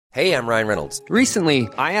Hey, I'm Ryan Reynolds. Recently,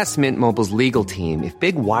 I asked Mint Mobile's legal team if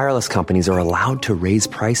big wireless companies are allowed to raise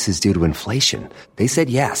prices due to inflation. They said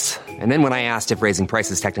yes. And then when I asked if raising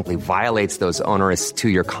prices technically violates those onerous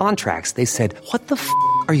two-year contracts, they said, "What the f***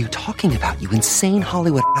 are you talking about, you insane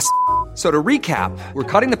Hollywood ass?" So to recap, we're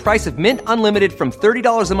cutting the price of Mint Unlimited from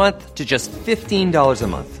 $30 a month to just $15 a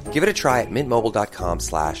month. Give it a try at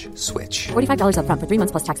mintmobile.com/switch. $45 up front for 3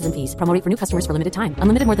 months plus taxes and fees. Promo rate for new customers for limited time.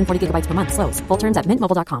 Unlimited more than 40 gigabytes per month. Slows full terms at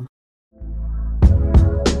mintmobile.com.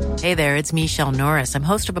 Hey there, it's Michelle Norris. I'm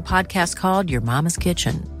host of a podcast called Your Mama's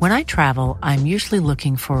Kitchen. When I travel, I'm usually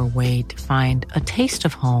looking for a way to find a taste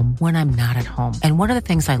of home when I'm not at home. And one of the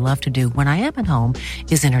things I love to do when I am at home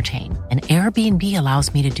is entertain. And Airbnb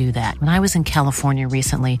allows me to do that. When I was in California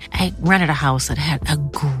recently, I rented a house that had a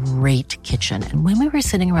great kitchen. And when we were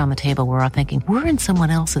sitting around the table, we were all thinking, we're in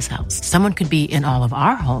someone else's house. Someone could be in all of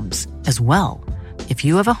our homes as well. If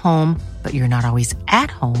you have a home, but you're not always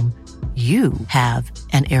at home, you have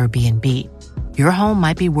an Airbnb. Your home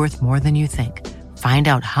might be worth more than you think. Find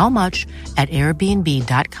out how much at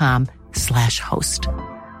airbnb.com/host.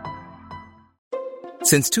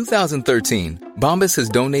 Since 2013, Bombas has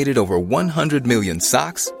donated over 100 million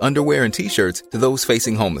socks, underwear, and T-shirts to those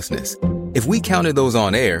facing homelessness. If we counted those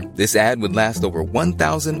on air, this ad would last over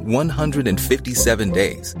 1,157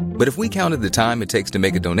 days. But if we counted the time it takes to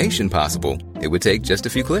make a donation possible, it would take just a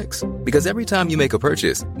few clicks. Because every time you make a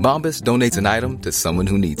purchase, Bombas donates an item to someone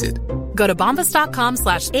who needs it. Go to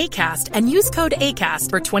bombas.com/ACAST and use code ACAST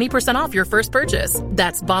for 20% off your first purchase.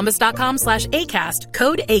 That's bombas.com/ACAST,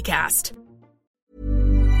 code ACAST.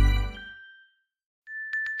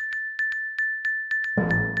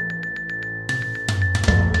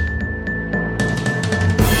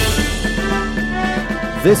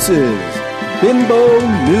 This is Bimbo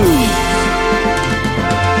News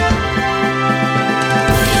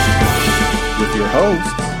with your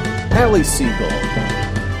hosts, Allie Siegel,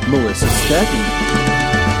 Melissa Stecky.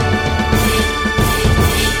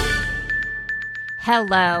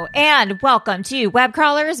 Hello, and welcome to Web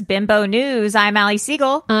Crawlers Bimbo News. I'm Allie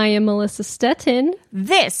Siegel. I am Melissa Stettin.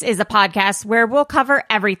 This is a podcast where we'll cover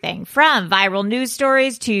everything from viral news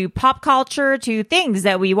stories to pop culture to things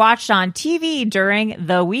that we watched on TV during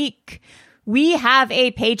the week. We have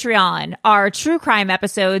a Patreon. Our true crime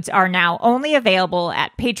episodes are now only available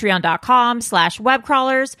at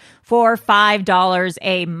patreon.com/webcrawlers for $5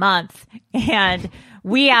 a month. And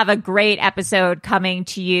we have a great episode coming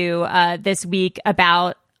to you this week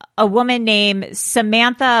about a woman named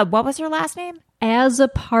Samantha. What was her last name? As a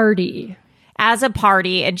Party.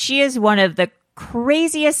 And she is one of the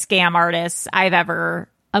craziest scam artists I've ever.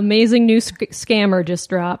 Amazing new scammer just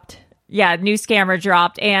dropped. Yeah, new scammer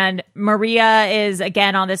dropped. And Maria is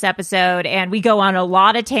again on this episode, and we go on a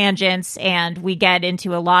lot of tangents and we get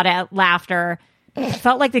into a lot of laughter.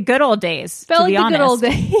 Felt like the good old days. Felt to be like the honest. good old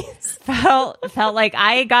days. Felt like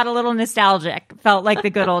I got a little nostalgic. Felt like the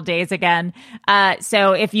good old days again.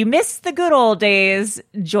 So if you missed the good old days,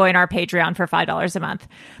 join our Patreon for $5 a month.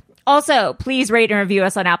 Also, please rate and review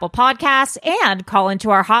us on Apple Podcasts and call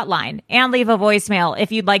into our hotline and leave a voicemail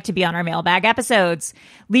if you'd like to be on our mailbag episodes.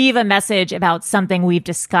 Leave a message about something we've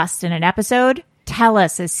discussed in an episode. Tell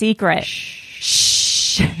us a secret.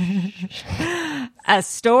 Shh. A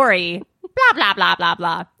story. Blah, blah, blah, blah,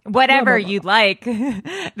 blah. Whatever you'd like.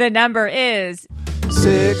 The number is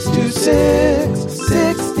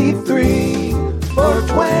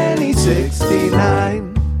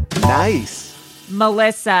 626-63-420-69. Nice.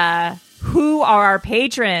 Melissa, who are our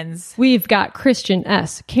patrons? We've got Christian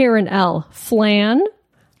S., Karen L., Flan,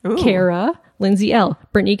 Kara, Lindsay L.,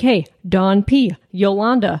 Brittany K., Dawn P.,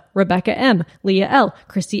 Yolanda, Rebecca M., Leah L.,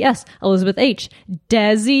 Christy S., Elizabeth H.,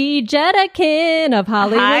 Desi Jedikin of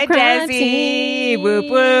Hollywood Hi, Crime Desi. Scene, Whoop,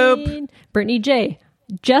 whoop. Brittany J.,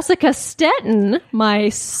 Jessica Stetton, my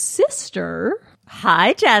sister.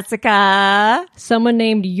 Hi, Jessica. Someone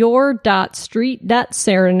named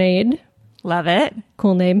Your.Street.Serenade. Love it.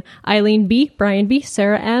 Cool name. Eileen B., Brian B.,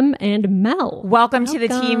 Sarah M., and Mel. Welcome to the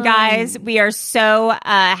team, guys. We are so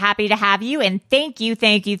happy to have you, and thank you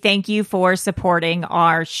for supporting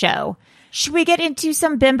our show. Should we get into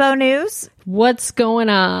some bimbo news? What's going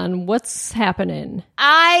on? What's happening?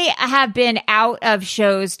 I have been out of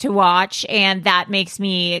shows to watch, and that makes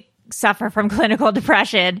me suffer from clinical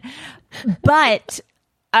depression. But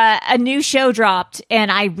a new show dropped, and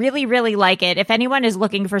I really, really like it. If anyone is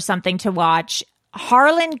looking for something to watch,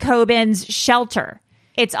 Harlan Coben's Shelter.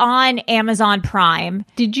 It's on Amazon Prime.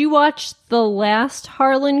 Did you watch the last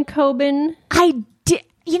Harlan Coben? I did.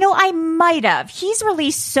 You know, I might have. He's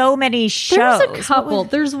released so many shows. There's a couple.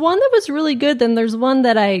 There's one that was really good, then there's one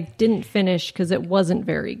that I didn't finish because it wasn't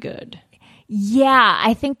very good. Yeah,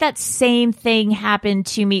 I think that same thing happened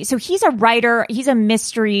to me. So he's a writer. He's a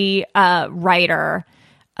mystery writer.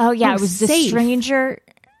 Oh, yeah. It was Safe. The Stranger.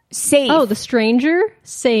 Safe. Oh, The Stranger,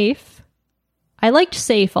 Safe. I liked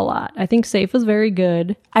Safe a lot. I think Safe was very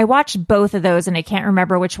good. I watched both of those and I can't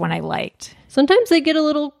remember which one I liked. Sometimes they get a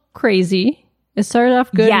little crazy. It started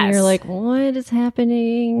off good and Yes. you're like, what is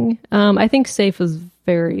happening? I think Safe was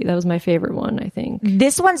that was my favorite one, I think.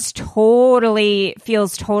 This one's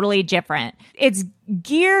feels totally different. It's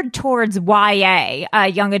geared towards YA,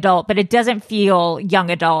 young adult, but it doesn't feel young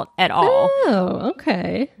adult at all. Oh,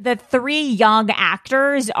 okay. The three young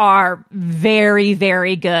actors are very,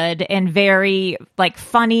 very good and very like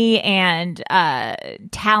funny and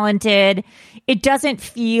talented. It doesn't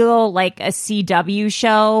feel like a CW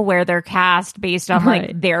show where they're cast based on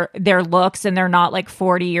like their looks and they're not like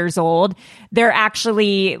 40 years old. They're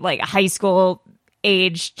actually like high school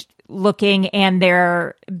aged looking and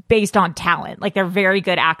they're based on talent. Like they're very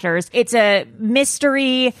good actors. It's a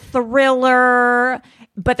mystery thriller,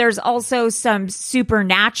 but there's also some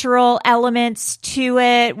supernatural elements to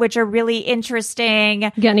it, which are really interesting.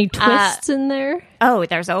 You got any twists in there? Oh,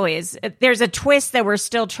 there's a twist that we're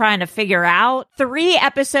still trying to figure out. 3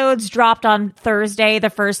 episodes dropped on Thursday,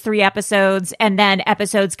 the first 3 episodes, and then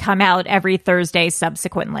episodes come out every Thursday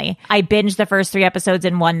subsequently. I binged the first 3 episodes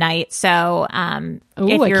in one night. So,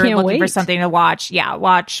 if you're looking for something to watch,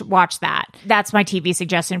 watch that. That's my TV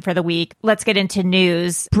suggestion for the week. Let's get into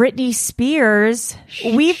news. Britney Spears.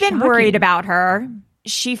 We've been worried about her.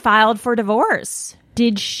 She filed for divorce.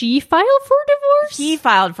 Did she file for divorce? He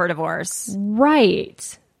filed for divorce.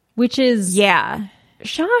 Right. Which is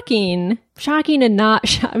shocking. Shocking and not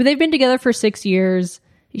they've been together for 6 years.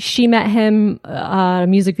 She met him a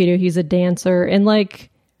music video. He's a dancer. And like,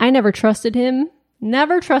 I never trusted him.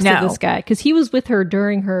 Never trusted this guy because he was with her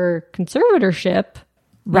during her conservatorship.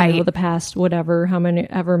 Right. You know, the past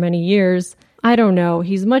ever many years. I don't know.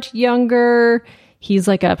 He's much younger. He's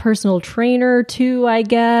like a personal trainer too, I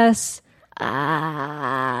guess.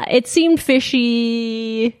 It seemed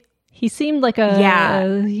fishy. He seemed like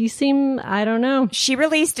I don't know. She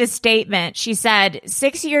released a statement. She said,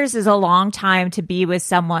 6 years is a long time to be with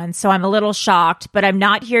someone, so I'm a little shocked, but I'm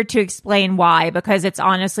not here to explain why because it's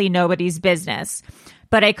honestly nobody's business.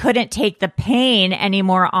 But I couldn't take the pain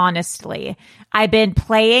anymore, honestly. I've been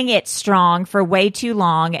playing it strong for way too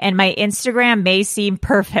long, and my Instagram may seem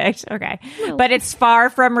perfect, but it's far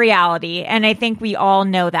from reality, and I think we all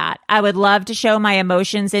know that. I would love to show my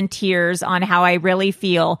emotions and tears on how I really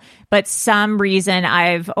feel, but some reason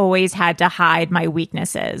I've always had to hide my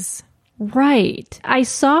weaknesses. Right. I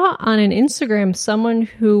saw on an Instagram someone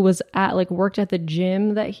who was worked at the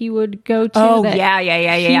gym that he would go to. Oh,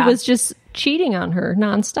 yeah. He was just cheating on her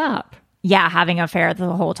nonstop. Yeah, having an affair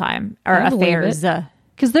the whole time. Or affairs.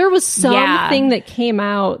 Because there was something that came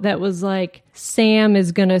out that was like, Sam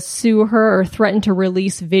is going to sue her or threaten to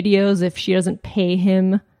release videos if she doesn't pay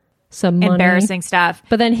him some money. Embarrassing stuff.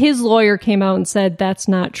 But then his lawyer came out and said that's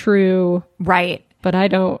not true. Right. But I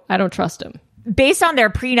don't trust him. Based on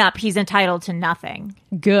their prenup, he's entitled to nothing.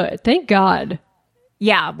 Good. Thank God.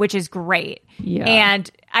 Yeah, which is great. Yeah. And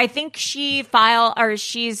I think she's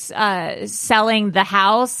selling the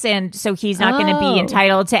house, and so he's not going to be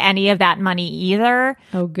entitled to any of that money either.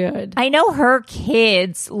 Oh, good. I know her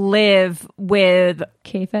kids live with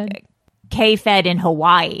K-Fed in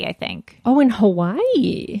Hawaii, I think. Oh, in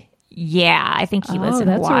Hawaii? Yeah, I think he lives in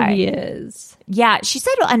that's Hawaii. Where he is. Yeah, she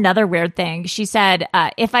said another weird thing. She said,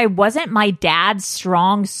 if I wasn't my dad's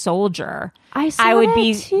strong soldier, I would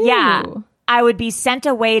be too. Yeah. I would be sent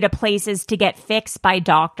away to places to get fixed by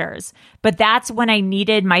doctors. But that's when I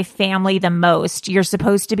needed my family the most. You're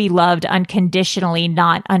supposed to be loved unconditionally,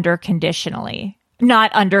 not unconditionally.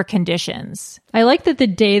 Not under conditions. I like that the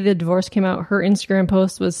day the divorce came out, her Instagram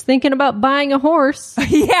post was thinking about buying a horse.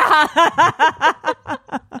 Yeah.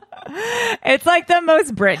 It's like the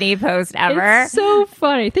most Britney post ever. It's so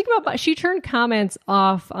funny. Think about she turned comments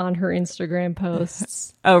off on her Instagram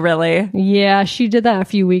posts. Oh, really? Yeah, she did that a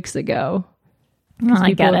few weeks ago.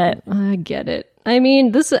 I get it. I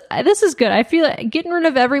mean, this is good. I feel like getting rid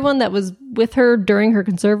of everyone that was with her during her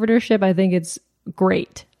conservatorship, I think it's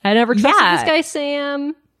great. I never trusted this guy,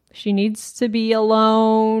 Sam. She needs to be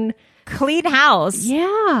alone. Clean house.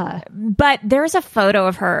 Yeah. But there's a photo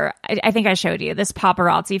of her. I think I showed you this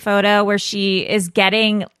paparazzi photo where she is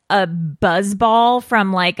getting a buzz ball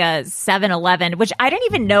from like a 7-Eleven, which I didn't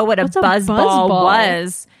even know what a buzz ball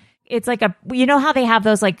was. It's like you know how they have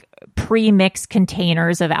those like pre-mixed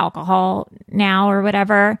containers of alcohol now or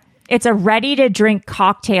whatever? It's a ready-to-drink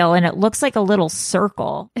cocktail, and it looks like a little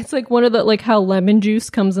circle. It's like one of the, like how lemon juice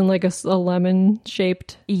comes in like a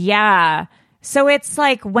lemon-shaped. Yeah. So it's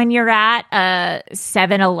like when you're at a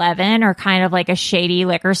 7-Eleven or kind of like a shady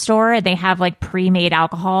liquor store, they have like pre-made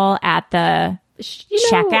alcohol at the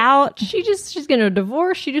checkout. She's getting a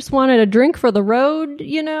divorce. She just wanted a drink for the road,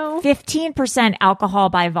 15% alcohol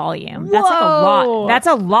by volume. That's like a lot. That's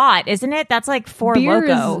a lot, isn't it? That's like Four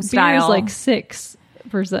Loko style. Beer's like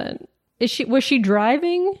 6%. Was she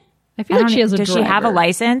driving? I feel like she has a driver. Does she have a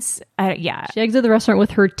license? Yeah. She exited the restaurant with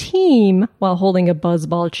her team while holding a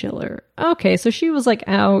Buzzball chiller. Okay, so she was like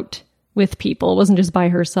out with people. It wasn't just by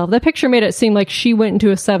herself. That picture made it seem like she went into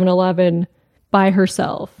a 7-Eleven by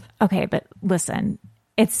herself. Okay, but listen,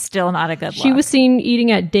 it's still not a good look. She was seen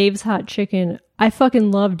eating at Dave's Hot Chicken. I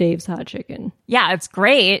fucking love Dave's Hot Chicken. Yeah, it's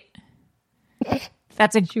great.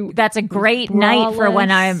 That's a great night for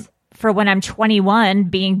when I'm 21,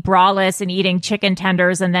 being braless and eating chicken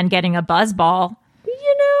tenders and then getting a Buzzball.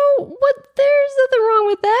 There's nothing wrong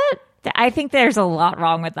with that. I think there's a lot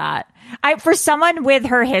wrong with that. For someone with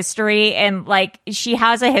her history, and like she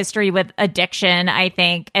has a history with addiction, I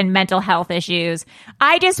think, and mental health issues,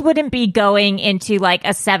 I just wouldn't be going into like a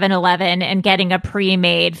 7-Eleven and getting a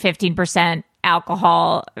pre-made 15%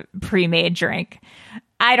 alcohol pre-made drink.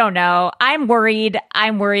 I don't know. I'm worried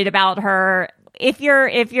about her. If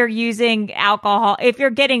you're using alcohol, if you're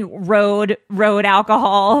getting road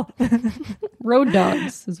alcohol, road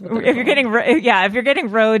dogs is what if you're getting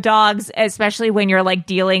road dogs, especially when you're like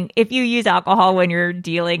if you use alcohol when you're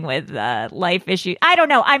dealing with life issues. I don't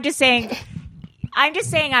know. I'm just saying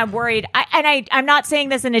I'm worried. I'm not saying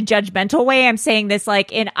this in a judgmental way. I'm saying this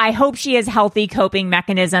I hope she has healthy coping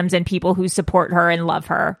mechanisms and people who support her and love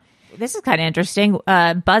her. This is kind of interesting.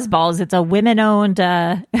 Buzzballs, it's a women-owned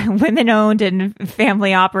and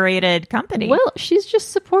family-operated company. Well, she's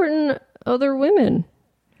just supporting other women.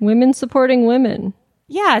 Women supporting women.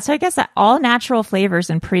 Yeah, so I guess that all natural flavors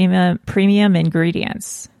and premium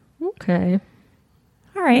ingredients. Okay.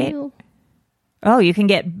 All right. Well, you can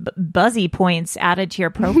get buzzy points added to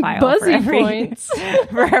your profile. Buzzy points.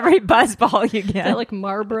 For every Buzzball you get. Is that like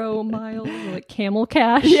Marlboro miles or like Camel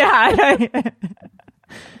Cash? Yeah.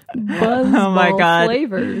 Buzzball my God.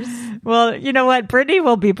 Flavors. Well, you know what? Britney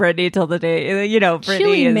will be Britney till the day. Britney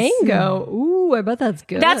chili mango. Ooh, I bet that's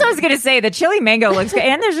good. That's what I was going to say. The chili mango looks good.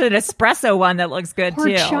 And there's an espresso one that looks good too.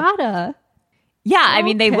 Horchata. Yeah, I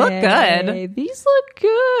mean, they look good. These look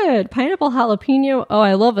good. Pineapple jalapeno. Oh,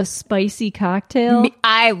 I love a spicy cocktail.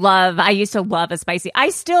 I used to love a spicy. I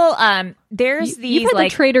still, there's these you've had the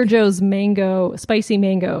Trader Joe's spicy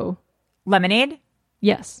mango. Lemonade?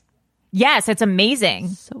 Yes. Yes, it's amazing.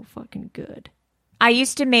 So fucking good. I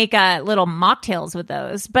used to make little mocktails with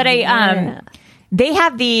those, but they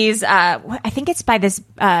have these. I think it's by this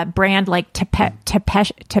brand like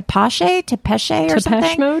Tepeche or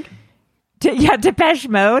something. Mode. Depeche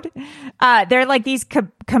Mode. They're like these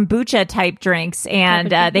kombucha type drinks,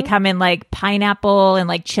 and they come in like pineapple and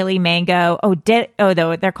like chili mango.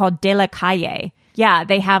 They're called De La Calle. Yeah,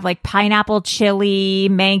 they have like pineapple chili,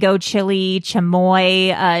 mango chili,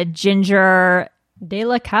 chamoy, ginger. De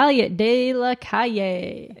La Calle.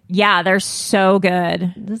 Yeah, they're so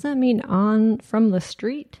good. Does that mean on from the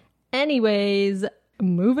street? Anyways,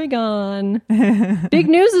 moving on. Big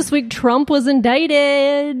news this week. Trump was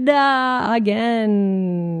indicted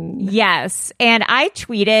again. Yes. And I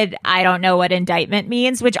tweeted, I don't know what indictment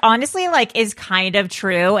means, which honestly is kind of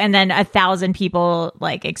true. And then 1,000 people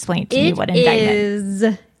explained to me what indictment is.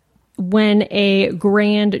 When a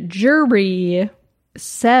grand jury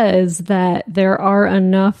says that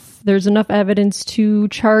there's enough evidence to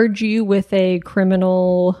charge you with a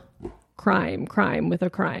criminal crime with a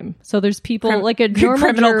crime. So there's people like a normal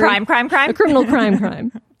criminal jury, crime. A criminal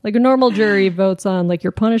crime. Like a normal jury votes on like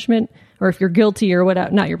your punishment or if you're guilty or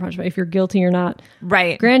whatever. Not your punishment, if you're guilty or not.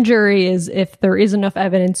 Right. Grand jury is if there is enough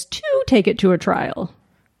evidence to take it to a trial.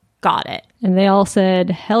 Got it. And they all said,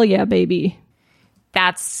 hell yeah, baby.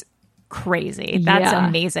 That's crazy. That's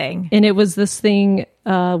amazing. And it was this thing,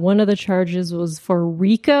 one of the charges was for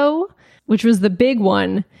RICO, which was the big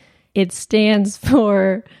one. It stands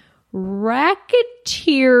for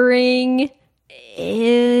Racketeering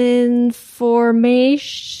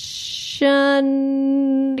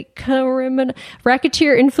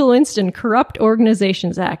Racketeer Influenced and Corrupt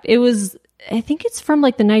Organizations Act. It was, I think it's from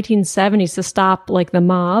like the 1970s to stop like the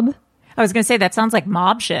mob. I was going to say that sounds like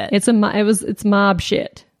mob shit. It's mob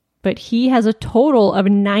shit. But he has a total of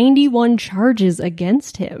 91 charges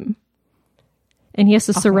against him. And he has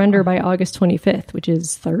to surrender by August 25th, which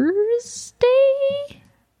is Thursday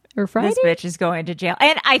or Friday. This bitch is going to jail.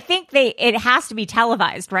 And I think it has to be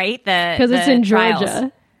televised, right? Because it's in trials.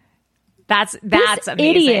 Georgia. That's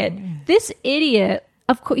amazing. This idiot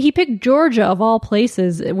Of course, he picked Georgia of all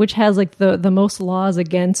places, which has like the most laws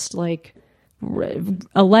against like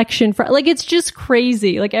election fraud. Like, it's just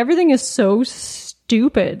crazy. Like, everything is so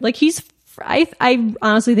stupid. Like, I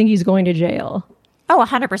honestly think he's going to jail. Oh,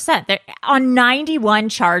 100%. On 91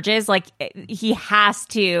 charges, like, he has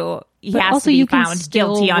to be found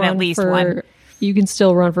guilty on at least one. You can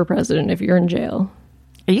still run for president if you're in jail.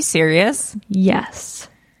 Are you serious? Yes.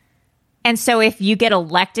 And so if you get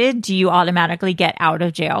elected, do you automatically get out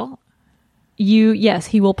of jail? Yes,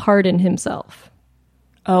 he will pardon himself.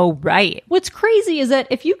 Oh, right. What's crazy is that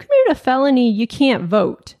if you committed a felony, you can't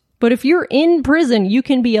vote. But if you're in prison, you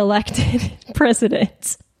can be elected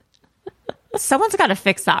president. Someone's got to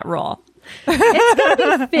fix that rule. It's got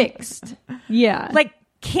to be fixed. Yeah. Like,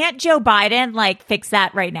 can't Joe Biden, like, fix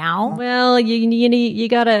that right now? Well, you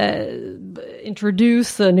got to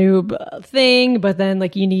introduce a new thing, but then,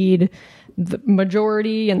 like, you need the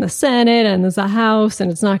majority in the Senate, and there's a House,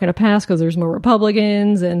 and it's not going to pass because there's more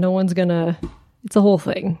Republicans, and no one's going to... It's a whole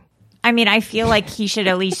thing. I mean, I feel like he should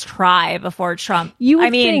at least try before Trump. You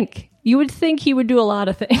would think he would do a lot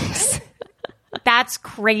of things. That's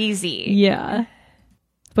crazy. Yeah.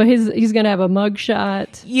 But he's going to have a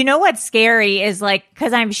mugshot. You know what's scary is, like,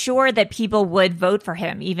 because I'm sure that people would vote for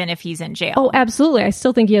him even if he's in jail. Oh, absolutely. I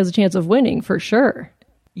still think he has a chance of winning for sure.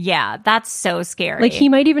 Yeah, that's so scary. Like, he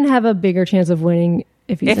might even have a bigger chance of winning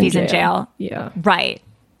if he's in jail. Yeah. Right.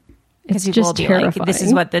 It's just terrifying. Like, this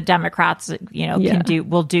is what the Democrats,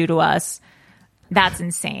 will do to us. That's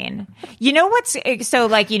insane. You know what's so,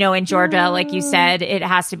 like, in Georgia, like you said, it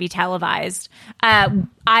has to be televised.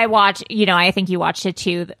 I watch, I think you watched it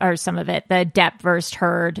too, or some of it, the Depp vs.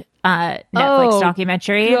 Heard Netflix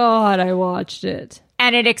documentary. God, I watched it.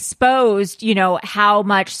 And it exposed, how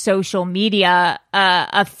much social media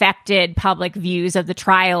affected public views of the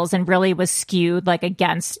trials and really was skewed, like,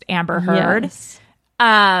 against Amber Heard. Yes.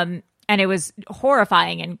 And it was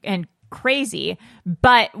horrifying and crazy.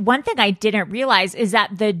 But one thing I didn't realize is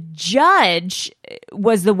that the judge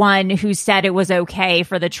was the one who said it was okay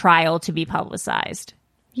for the trial to be publicized.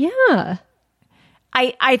 Yeah.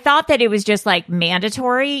 I thought that it was just, like,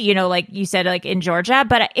 mandatory, like you said, like, in Georgia,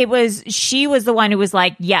 but she was the one who was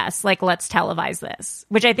like, yes, like, let's televise this,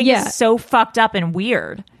 which I think is so fucked up and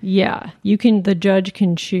weird. Yeah. The judge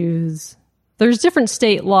can choose. There's different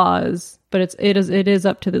state laws, but it is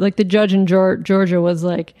up to the judge in Georgia was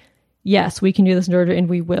like, yes, we can do this in Georgia and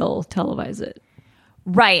we will televise it.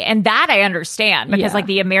 Right. And that I understand because like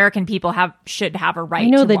the American people should have a right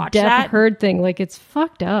to watch that. I know the Depp Heard thing, like, it's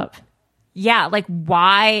fucked up. Yeah. Like,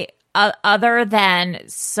 why, other than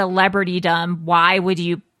celebritydom, why would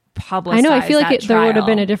you publicize I know. I feel like there would have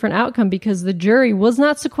been trial? a different outcome because the jury was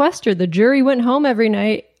not sequestered. The jury went home every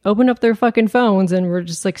night, opened up their fucking phones, and we're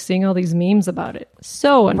just, like, seeing all these memes about it.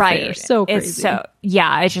 So unfair. Right. So crazy.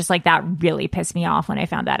 It's just like that really pissed me off when I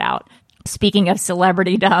found that out. Speaking of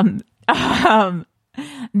celebritydom,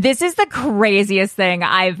 this is the craziest thing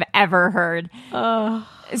I've ever heard.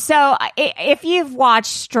 So if you've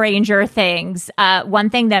watched Stranger Things, one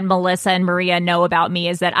thing that Melissa and Maria know about me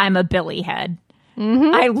is that I'm a Billy head.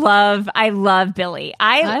 Mm-hmm. I love Billy.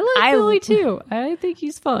 I love Billy too. I think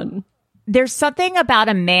he's fun. There's something about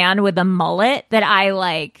a man with a mullet that I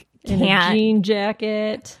like. In a jean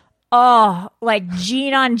jacket. Oh, like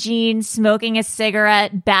jean on jean, smoking a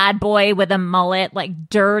cigarette, bad boy with a mullet, like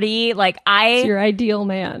dirty. Like it's your ideal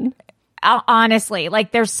man. Honestly,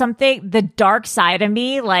 like, there's something, the dark side of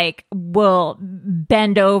me, like, will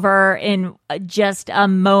bend over in just a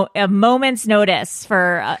moment's notice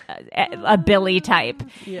for a Billy type.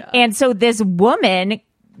 Yeah. And so this woman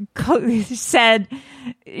said,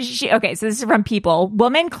 so this is from People.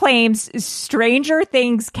 Woman claims Stranger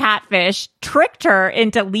Things catfish tricked her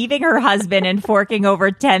into leaving her husband and forking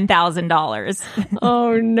over $10,000.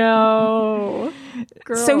 Oh no.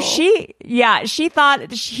 Girl. So she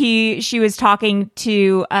thought she was talking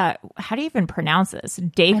to how do you even pronounce this?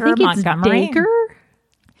 Dacre Montgomery. Dacre?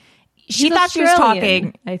 She thought she was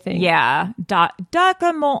talking. I think. Yeah, Dacre.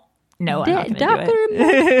 No, I'm not going to do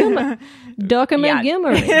it. Dacre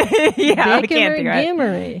Montgomery. Yeah, I can't do it.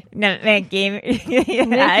 Montgomery. No,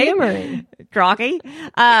 Montgomery. Crocky.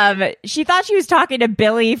 She thought she was talking to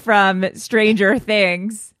Billy from Stranger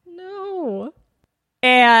Things. No.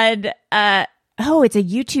 And it's a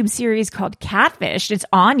YouTube series called Catfish. It's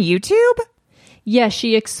on YouTube? Yeah,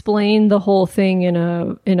 she explained the whole thing in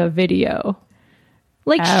a video.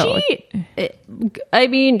 Like,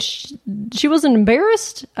 she wasn't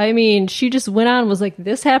embarrassed. I mean, she just went on and was like,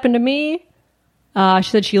 this happened to me. She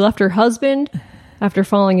said she left her husband after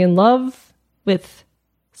falling in love with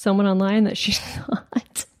someone online that she's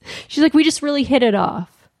not. She's like, we just really hit it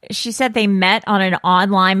off. She said they met on an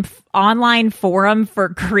online forum for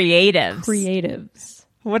creatives. Creatives.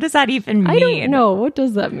 What does that even mean? I don't know. What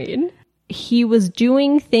does that mean? He was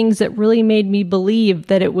doing things that really made me believe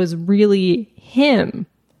that it was really him.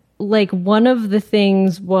 Like, one of the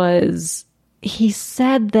things was he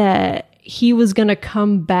said that he was going to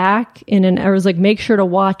come back I was like, make sure to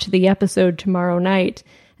watch the episode tomorrow night.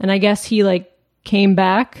 And I guess he like came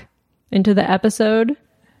back into the episode.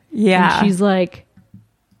 Yeah. And she's like,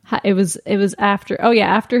 it was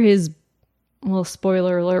after his, well,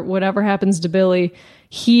 spoiler alert, whatever happens to Billy,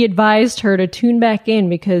 he advised her to tune back in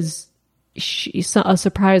because a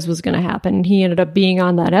surprise was going to happen. And he ended up being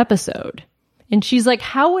on that episode. And she's like,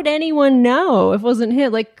 how would anyone know if it wasn't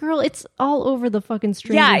him? Like, girl, it's all over the fucking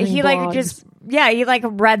Stranger Things blogs. He like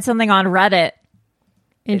read something on Reddit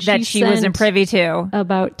and that she wasn't privy to.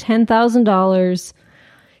 About $10,000.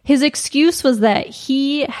 His excuse was that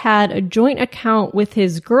he had a joint account with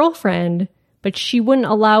his girlfriend, but she wouldn't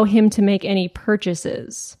allow him to make any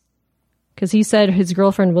purchases. Because he said his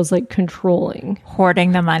girlfriend was like controlling.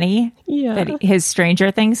 Hoarding the money? Yeah. His Stranger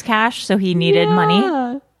Things cash, so he needed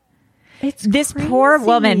money? This crazy. Poor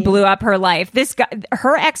woman blew up her life. This guy,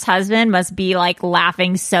 her ex-husband must be like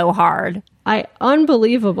laughing so hard.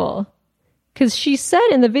 Unbelievable. Because she said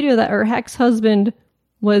in the video that her ex-husband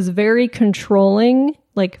was very controlling,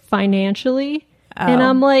 like financially. Oh. And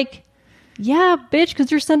I'm like, yeah, bitch,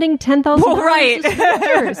 because you're sending $10,000 right. to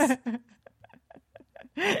sisters.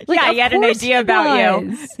 Like, yeah, he had an idea about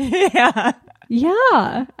you. Yeah.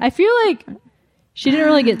 Yeah. I feel like she didn't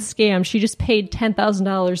really get scammed. She just paid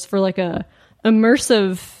 $10,000 for like a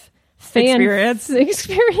immersive fan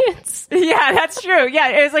experience. Yeah, that's true. Yeah,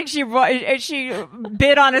 it was like she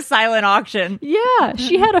bid on a silent auction. Yeah,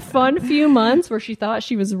 she had a fun few months where she thought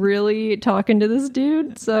she was really talking to this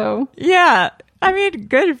dude. So yeah, I mean,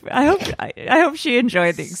 good. I hope she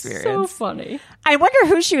enjoyed the experience. So funny. I wonder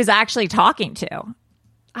who she was actually talking to.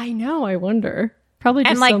 I know. I wonder. Probably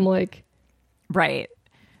just some like right.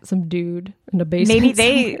 Some dude in a basement.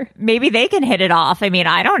 Maybe they can hit it off. I mean,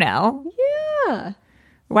 I don't know. Yeah.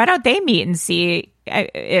 Why don't they meet and see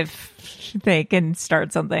if they can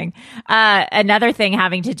start something? Another thing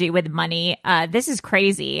having to do with money. This is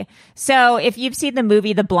crazy. So if you've seen the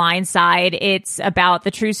movie The Blind Side, it's about the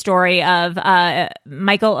true story of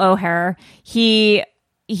Michael Oher.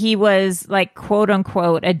 He was like, quote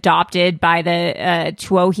unquote, adopted by the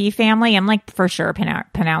Tuohy family. I'm like for sure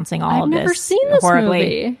pronouncing all of this. I've never seen this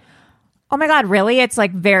movie. Oh my God, really? It's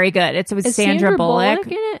like very good. It's with Sandra Bullock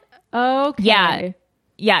in it? Okay. Yeah.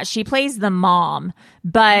 Yeah, she plays the mom,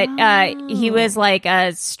 but he was like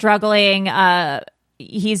a struggling,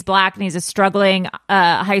 he's black and he's a struggling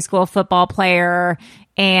high school football player.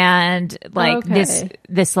 And like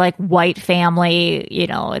this like white family, you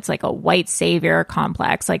know, it's like a white savior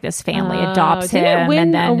complex. Like this family adopts him. Did it win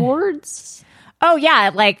and then awards? Oh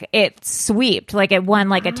yeah, like it sweeped. Like it won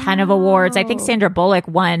like a ton of awards. I think Sandra Bullock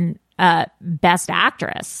won Best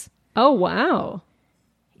Actress. Oh wow.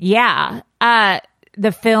 Yeah.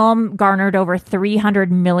 The film garnered over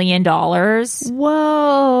 $300 million.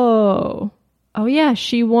 Whoa. Oh yeah,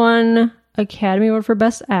 she won Academy Award for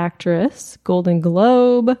Best Actress, Golden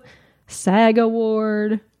Globe, SAG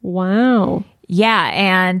Award. Wow. Yeah,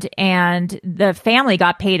 and the family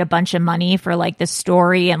got paid a bunch of money for like the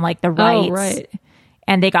story and like the rights. Oh, right.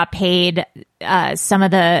 And they got paid some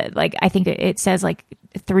of the, like, I think it says like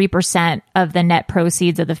 3% of the net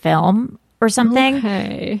proceeds of the film or something.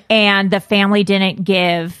 Okay. And the family didn't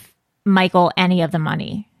give Michael any of the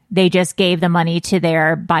money. They just gave the money to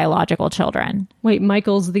their biological children. Wait,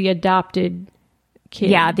 Michael's the adopted kid?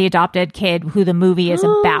 Yeah, the adopted kid who the movie is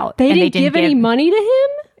about. They didn't give any money to him?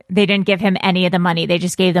 They didn't give him any of the money. They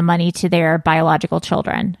just gave the money to their biological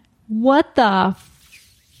children. What the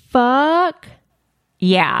fuck?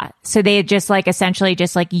 Yeah. So they just like essentially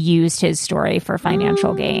just like used his story for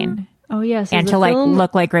financial gain. Oh, yes. And to like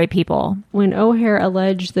look like great people. When O'Hare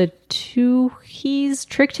alleged the Tuohys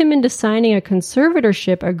tricked him into signing a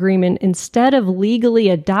conservatorship agreement instead of legally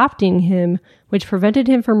adopting him, which prevented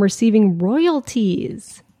him from receiving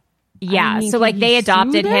royalties. Yeah. I mean, so like they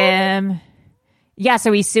adopted him. Yeah.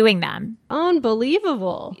 So he's suing them.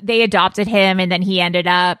 Unbelievable. They adopted him and then he ended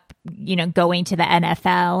up, you know, going to the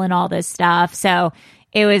NFL and all this stuff. So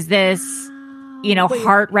it was this, you know,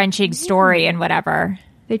 heart-wrenching story and whatever.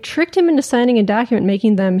 They tricked him into signing a document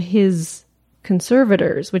making them his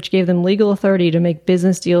conservators, which gave them legal authority to make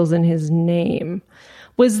business deals in his name.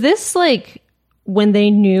 Was this like when they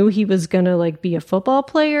knew he was going to like be a football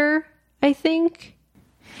player, I think?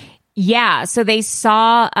 Yeah. So they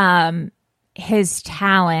saw his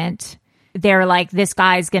talent they're like, this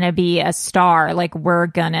guy's going to be a star. Like, we're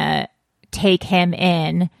going to take him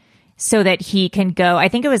in so that he can go. I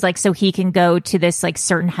think it was like, so he can go to this like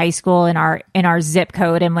certain high school in our zip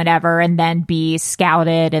code and whatever, and then be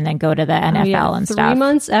scouted and then go to the NFL and stuff. 3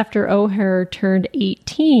 months after O'Hare turned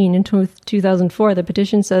 18 in 2004, the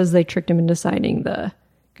petition says they tricked him into signing the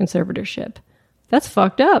conservatorship. That's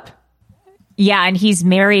fucked up. Yeah, and he's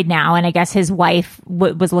married now, and I guess his wife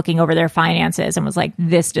was looking over their finances and was like,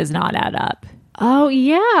 this does not add up. Oh,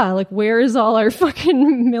 yeah. Like, where is all our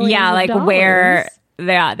fucking millions of dollars? Where...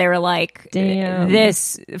 Yeah, they were like, damn,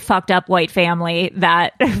 this fucked up white family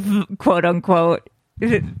that, quote unquote,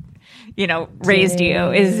 raised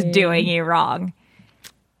you is doing you wrong.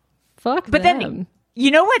 Fuck But them. then, you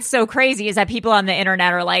know what's so crazy is that people on the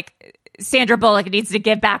internet are like, Sandra Bullock needs to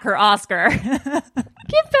give back her Oscar.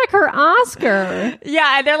 Give back her Oscar.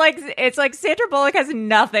 Yeah, and they're like, it's like Sandra Bullock has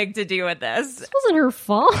nothing to do with this. This wasn't her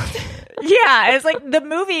fault. Yeah, it's like the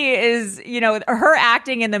movie is, her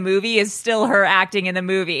acting in the movie is still her acting in the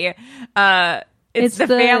movie. It's the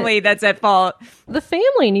family that's at fault. The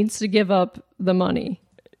family needs to give up the money.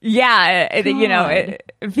 Yeah,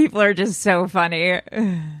 people are just so funny.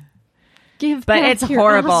 But it's your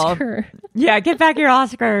horrible. Oscar. Yeah, give back your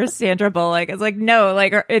Oscar, Sandra Bullock. It's like, no,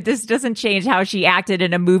 like this doesn't change how she acted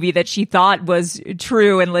in a movie that she thought was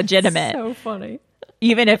true and legitimate. So funny.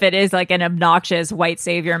 Even if it is like an obnoxious white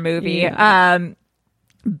savior movie. Yeah.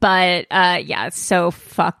 It's so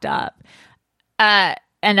fucked up.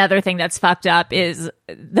 Another thing that's fucked up is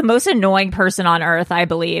the most annoying person on earth, I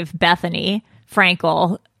believe, Bethany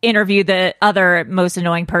Frankel, interviewed the other most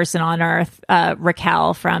annoying person on earth,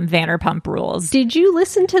 Raquel from Vanderpump Rules. Did you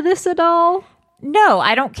listen to this at all? No,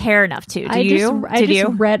 I don't care enough to. I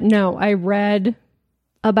read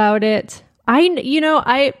about it.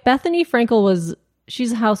 Bethany Frankel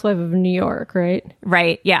she's a housewife of New York, right?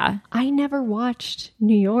 Right, yeah. I never watched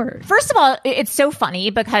New York. First of all, it's so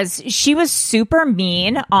funny because she was super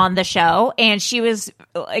mean on the show, and she was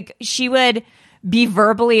like, she would be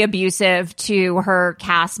verbally abusive to her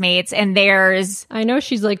castmates, and I know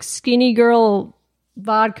she's like skinny girl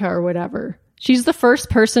vodka or whatever. She's the first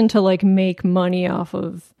person to like make money off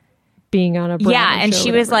of being on a Bravo and show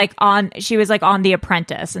she was like on The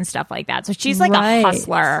Apprentice and stuff like that. So she's like a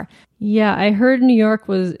hustler. Yeah, I heard New York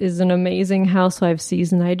is an amazing housewife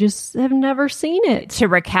season. I just have never seen it. To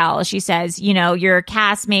Raquel, she says, your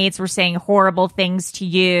castmates were saying horrible things to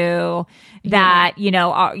you, that,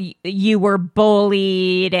 you were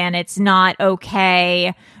bullied and it's not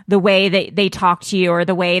okay the way that they talked to you or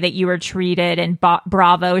the way that you were treated, and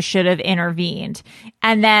Bravo should have intervened.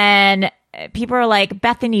 And then people are like,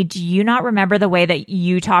 Bethany, do you not remember the way that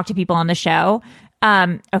you talk to people on the show?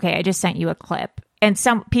 Okay, I just sent you a clip. And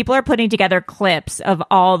some people are putting together clips of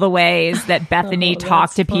all the ways that Bethany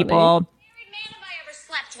talked to people. Married man have I ever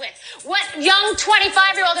slept with? What young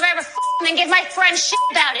 25-year-old have I ever f***ed and give my friend shit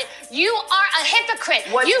about it? You are a hypocrite.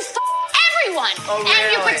 What? You f*** everyone. Oh, and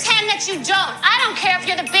really? you pretend that you don't. I don't care if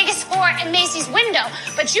you're the biggest whore in Macy's window,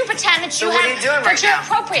 but you pretend that So what are you doing right you're now?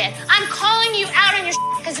 appropriate. I'm calling you out on your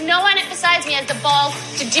because no one besides me has the balls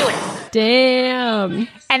to do it. Damn.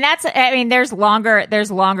 And there's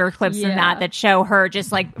longer clips than that show her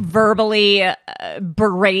just like verbally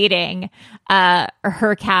berating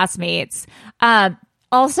her castmates.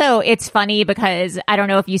 Also, it's funny because I don't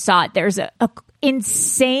know if you saw it. There's a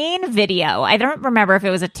insane video. I don't remember if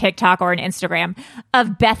it was a TikTok or an Instagram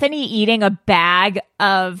of Bethany eating a bag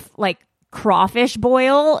of like crawfish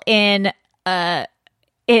boil in a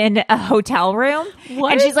hotel room.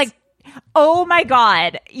 What? And she's like, oh my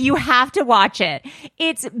God, you have to watch it.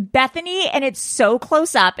 It's Bethany and it's so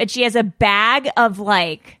close up, and she has a bag of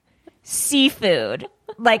like seafood,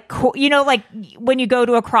 like, like when you go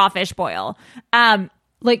to a crawfish boil.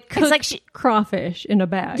 Like cooked it's like crawfish in a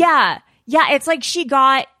bag. Yeah. Yeah. It's like she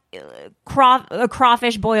got a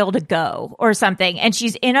crawfish boil to go or something, and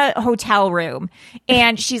she's in a hotel room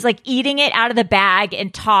and she's like eating it out of the bag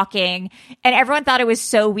and talking, and everyone thought it was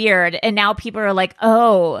so weird. And now people are like,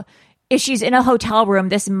 oh, if she's in a hotel room,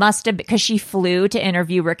 this must have, because she flew to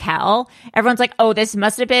interview Raquel. Everyone's like, oh, this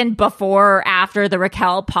must have been before or after the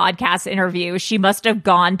Raquel podcast interview. She must have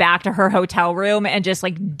gone back to her hotel room and just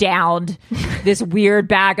like downed this weird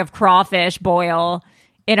bag of crawfish boil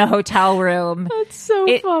in a hotel room. That's so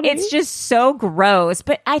funny. It's just so gross.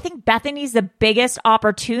 But I think Bethany's the biggest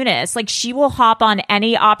opportunist. Like, she will hop on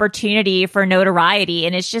any opportunity for notoriety,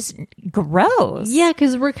 and it's just gross. Yeah,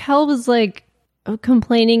 because Raquel was like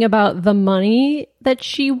complaining about the money that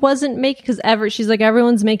she wasn't making, because she's like,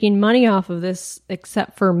 everyone's making money off of this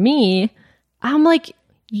except for me. I'm like,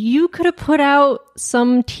 you could have put out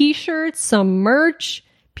some t-shirts, some merch.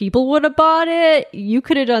 people would have bought it. You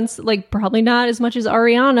could have done like probably not as much as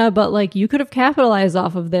Ariana, but like you could have capitalized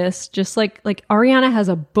off of this. Just like Ariana has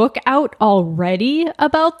a book out already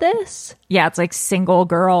about this. Yeah, it's like single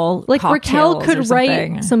girl. Like Raquel could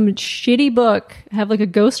write some shitty book, have like a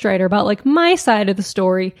ghostwriter about like my side of the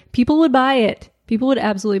story. People would buy it. People would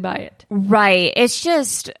absolutely buy it. Right. It's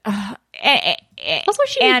just also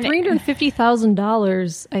she made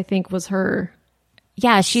 $350,000. I think was her.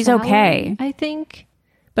 Yeah, she's salary, okay. I think.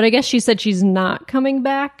 But I guess she said she's not coming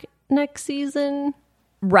back next season.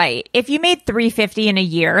 Right. If you made $350 in a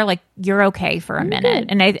year, like you're okay for a minute.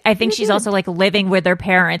 And I think she's also like living with her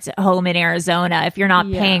parents at home in Arizona. If you're not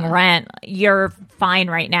paying rent, you're fine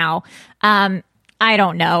right now. I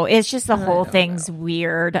don't know. It's just the whole thing's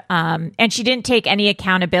weird. And she didn't take any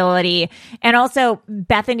accountability. And also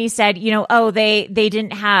Bethany said, they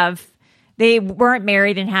weren't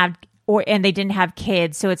married and they didn't have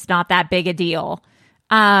kids, so it's not that big a deal.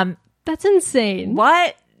 That's insane.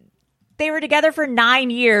 What? They were together for 9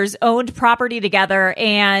 years, owned property together,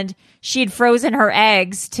 and she'd frozen her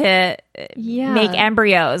eggs to make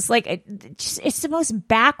embryos. Like, it's the most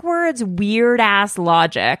backwards, weird-ass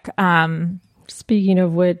logic. Speaking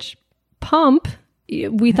of which, Pump,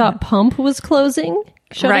 we thought Pump was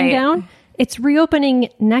shutting down. It's reopening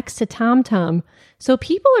next to TomTom. So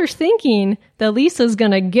people are thinking that Lisa's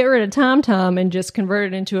going to get rid of TomTom and just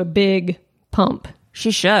convert it into a big Pump.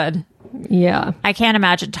 She should. Yeah. I can't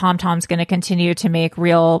imagine TomTom's going to continue to make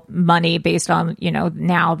real money based on,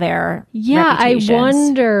 now their reputations. I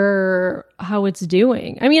wonder how it's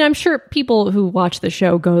doing. I mean, I'm sure people who watch the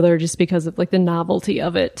show go there just because of like the novelty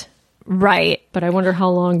of it. Right. But I wonder how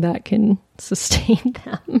long that can sustain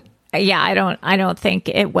them. Yeah, I don't think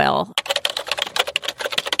it will.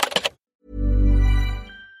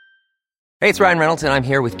 Hey, it's Ryan Reynolds, and I'm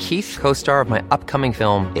here with Keith, co-star of my upcoming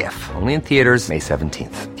film, If, only in theaters May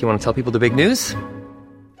 17th. Do you want to tell people the big news?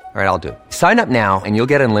 All right, I'll do it. Sign up now and you'll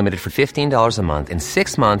get unlimited for $15 a month and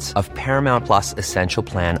 6 months of Paramount Plus Essential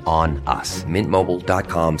Plan on us.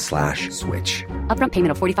 MintMobile.com/switch. Upfront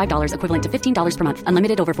payment of $45 equivalent to $15 per month.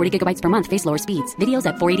 Unlimited over 40 gigabytes per month. Face lower speeds. Videos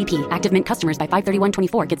at 480p. Active Mint customers by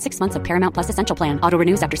 531.24 get 6 months of Paramount Plus Essential Plan. Auto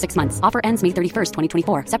renews after 6 months. Offer ends May 31st,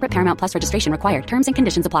 2024. Separate Paramount Plus registration required. Terms and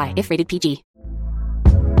conditions apply if rated PG.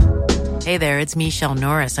 Hey there, it's Michelle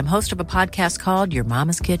Norris. I'm host of a podcast called Your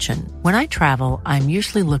Mama's Kitchen. When I travel, I'm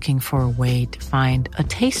usually looking for a way to find a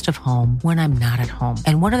taste of home when I'm not at home.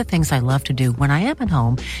 And one of the things I love to do when I am at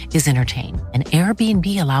home is entertain. And Airbnb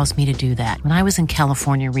allows me to do that. When I was in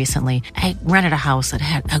California recently, I rented a house that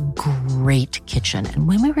had a great kitchen. And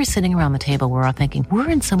when we were sitting around the table, we were all thinking,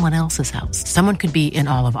 we're in someone else's house. Someone could be in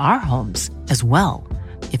all of our homes as well.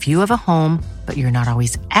 If you have a home, but you're not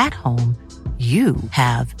always at home, you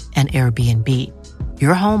have an Airbnb.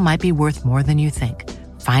 Your home might be worth more than you think.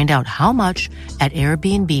 Find out how much at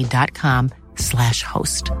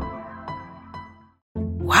airbnb.com/host.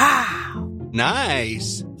 Wow.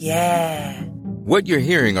 Nice. Yeah. What you're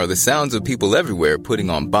hearing are the sounds of people everywhere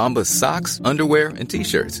putting on Bombas socks, underwear, and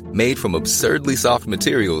T-shirts made from absurdly soft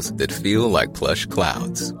materials that feel like plush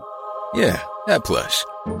clouds. Yeah, that plush.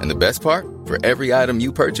 And the best part? For every item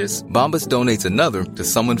you purchase, Bombas donates another to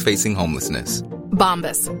someone facing homelessness.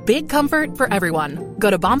 Bombas. Big comfort for everyone.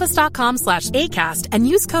 Go to bombas.com/ACAST and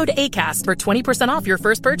use code ACAST for 20% off your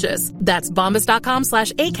first purchase. That's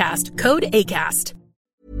bombas.com/ACAST. Code ACAST.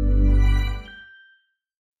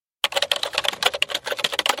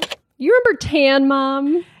 You remember Tan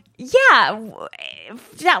Mom? Yeah.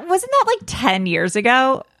 Wasn't that like 10 years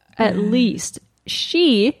ago? At least.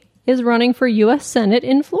 She is running for U.S. Senate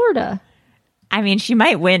in Florida. I mean, she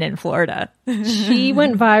might win in Florida. She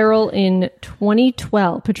went viral in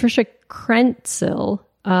 2012. Patricia Krentsil.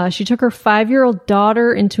 She took her 5-year-old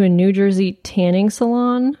daughter into a New Jersey tanning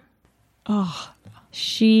salon. Oh.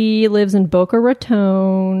 She lives in Boca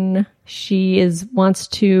Raton. She wants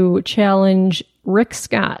to challenge Rick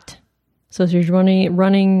Scott. So she's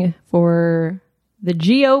running for the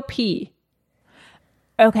GOP.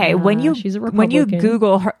 Okay, she's a when you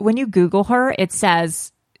Google her, it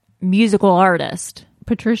says musical artist.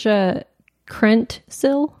 Patricia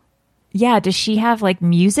Krentsil. Yeah, does she have like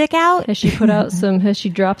music out? Has she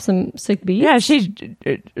dropped some sick beats? Yeah, she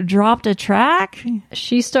dropped a track.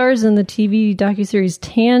 She stars in the TV docuseries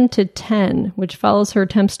Tan to 10, which follows her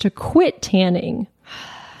attempts to quit tanning.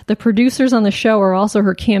 The producers on the show are also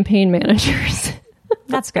her campaign managers.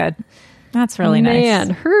 That's good. That's really nice.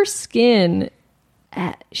 Man, her skin.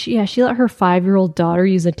 She let her 5-year-old daughter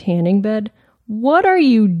use a tanning bed. What are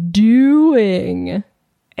you doing?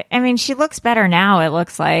 I mean, she looks better now, it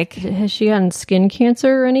looks like. Has she gotten skin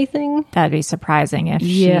cancer or anything? That'd be surprising if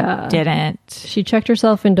she didn't. She checked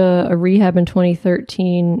herself into a rehab in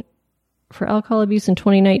 2013 for alcohol abuse. In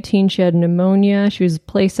 2019, she had pneumonia. She was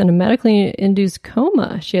placed in a medically induced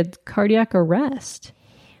coma. She had cardiac arrest.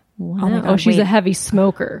 Wow. Oh, my God, she's a heavy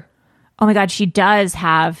smoker. Oh my God, she does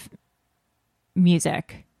have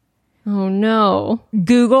music. Oh no.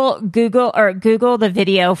 Google the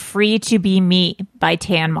video "Free to Be Me" by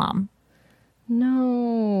Tan Mom.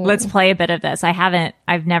 No. Let's play a bit of this.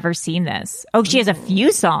 I've never seen this. Oh, she has a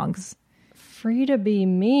few songs. Free to Be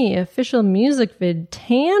Me, official music vid,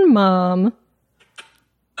 Tan Mom.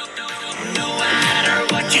 No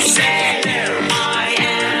matter what you say, I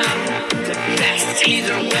am the best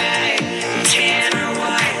either way. Tan or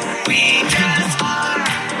white, we just are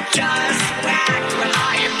just whack. But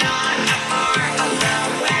I am not a part of the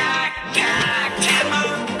whack pack.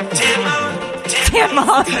 Tan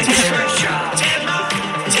Mom.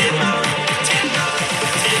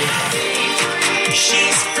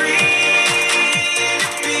 She's free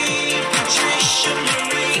to be Patricia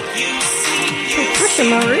Marie. You see, Patricia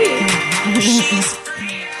Marie. she's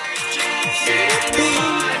free to be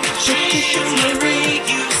Patricia Marie.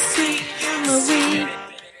 You see,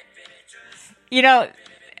 You know,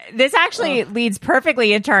 this actually leads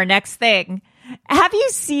perfectly into our next thing. Have you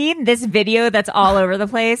seen this video that's all over the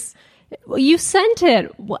place? Well, you sent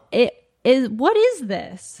it. What is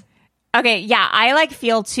this? Okay, yeah, I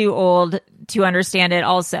feel too old to understand it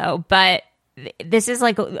also, but this is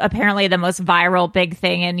apparently the most viral big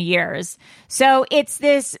thing in years. So it's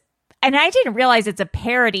this, and I didn't realize it's a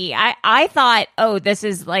parody. I thought, oh, this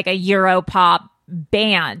is like a Europop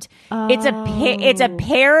band. It's a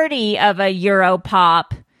parody of a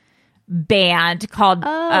Europop band called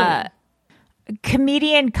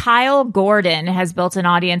comedian Kyle Gordon has built an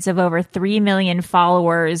audience of over 3 million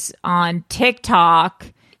followers on TikTok,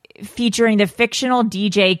 featuring the fictional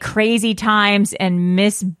DJ Crazy Times and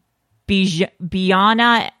Miss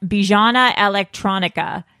Bijana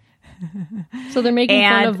Electronica. So they're making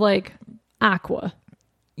fun of Aqua.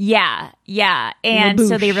 Yeah. And Labouche.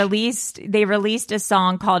 so they released a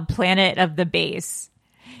song called Planet of the Bass.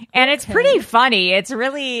 And it's pretty funny. It's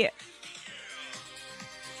really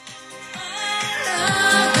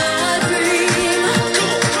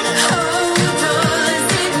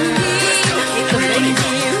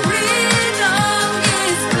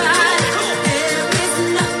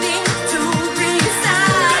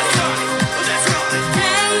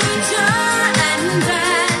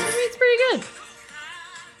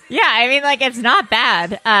Yeah, I mean, it's not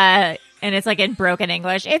bad. And it's in broken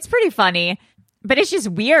English. It's pretty funny, but it's just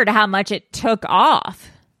weird how much it took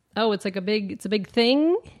off. Oh, it's a big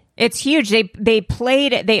thing? It's huge.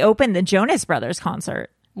 They opened the Jonas Brothers concert.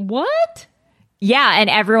 What? Yeah, and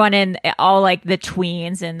everyone in all the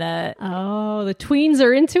tweens and the tweens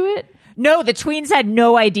are into it? No, the tweens had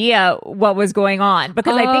no idea what was going on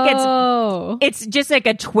because I think it's just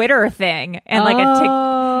a Twitter thing and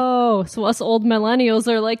Oh, so us old millennials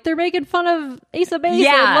are they're making fun of Ace of Base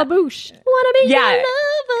and LaBouche. Wanna be your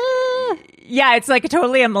lover? Yeah, it's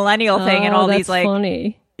totally a millennial thing, and all that's these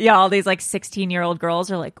funny. Yeah, all these 16-year-old girls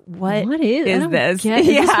are what is this? Is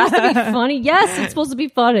this supposed to be funny? Yes, it's supposed to be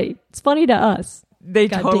funny. It's funny to us. They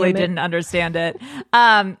totally didn't understand it.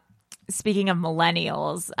 Speaking of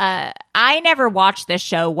millennials, I never watched this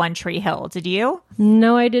show, One Tree Hill. Did you?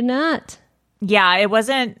 No, I did not. Yeah, it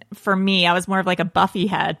wasn't for me. I was more of a Buffy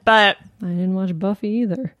head, but I didn't watch Buffy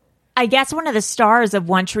either. I guess one of the stars of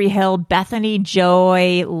One Tree Hill, Bethany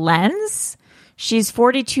Joy Lenz, she's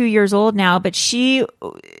 42 years old now, but she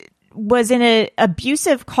was in an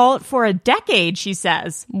abusive cult for a decade, she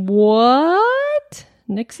says. What?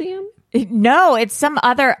 Nixium? No, it's some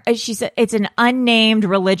other, she said it's an unnamed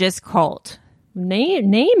religious cult.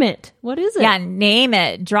 Name it. What is it? Yeah, name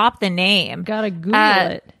it. Drop the name. Gotta Google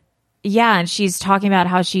it. Yeah, and she's talking about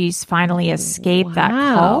how she's finally escaped that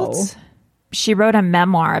cult. She wrote a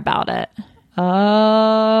memoir about it.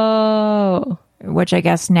 Oh. Which I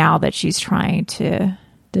guess now that she's trying to...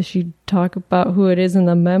 Does she talk about who it is in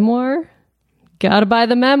the memoir? Gotta buy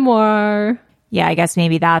the memoir. Yeah, I guess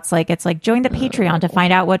maybe that's it's join the Patreon to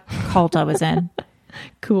find out what cult I was in.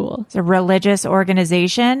 Cool. It's a religious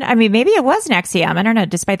organization. I mean, maybe it was NXIVM. I don't know.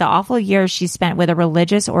 Despite the awful years she spent with a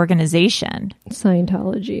religious organization.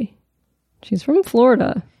 Scientology. She's from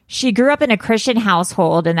Florida. She grew up in a Christian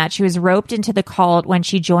household and that she was roped into the cult when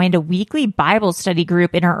she joined a weekly Bible study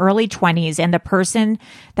group in her early 20s. And the person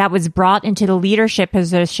that was brought into the leadership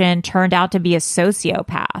position turned out to be a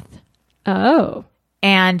sociopath. Oh.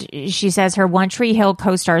 And she says her One Tree Hill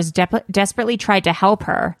co-stars desperately tried to help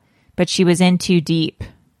her, but she was in too deep.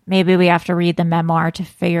 Maybe we have to read the memoir to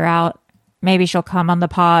figure out. Maybe she'll come on the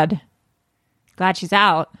pod. Glad she's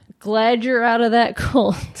out. Glad you're out of that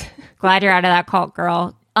cult. Glad you're out of that cult,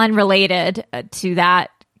 girl. Unrelated to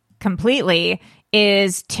that completely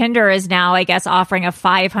is Tinder is now, I guess, offering a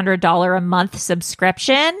 $500 a month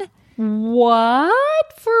subscription.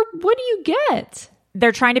 What? For what do you get?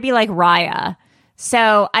 They're trying to be like Raya.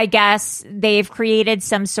 So I guess they've created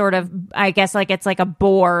some sort of, I guess like it's like a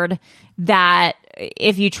board that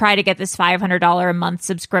if you try to get this $500 a month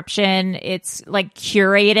subscription, it's like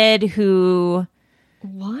curated who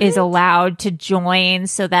is allowed to join.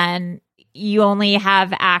 So then you only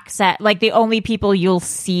have access, like the only people you'll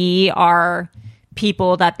see are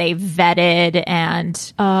people that they vetted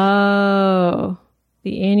and... Oh,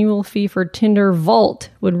 the annual fee for Tinder Vault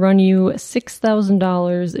would run you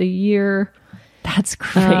 $6,000 a year. That's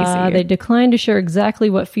crazy. They declined to share exactly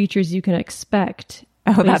what features you can expect.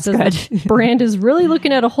 Oh, that's good. The brand is really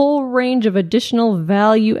looking at a whole range of additional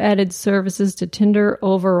value-added services to Tinder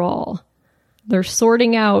overall. They're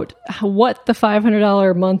sorting out what the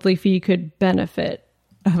 $500 monthly fee could benefit.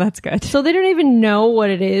 Oh, that's good. So they don't even know what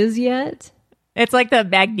it is yet. It's like the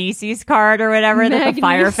Magnesis card or whatever that the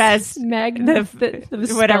Firefest,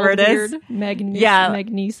 whatever it is.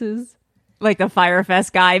 Magnesis. Like the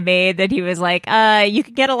Firefest guy made that he was like, you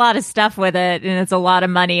could get a lot of stuff with it and it's a lot of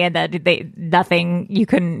money and that you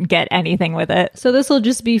couldn't get anything with it. So this will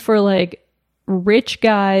just be for like rich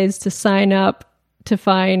guys to sign up to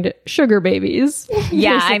find sugar babies.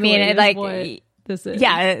 Yeah, I mean, this is.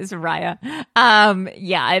 Yeah, it's Raya.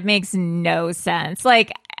 Yeah, it makes no sense.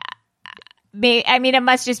 Like, I mean, it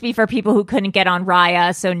must just be for people who couldn't get on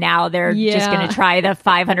Raya, so now they're just going to try the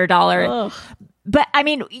 $500. Ugh. But I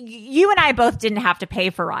mean, you and I both didn't have to pay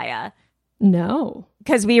for Raya. No.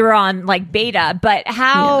 Because we were on like beta. But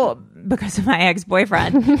how, because of my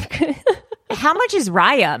ex-boyfriend, how much is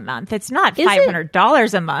Raya a month? It's not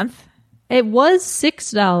 $500 a month. It was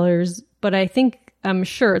 $6, but I'm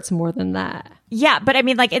sure it's more than that. Yeah, but I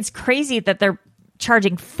mean, like, it's crazy that they're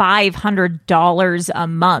charging $500 a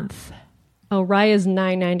month. Oh, Raya's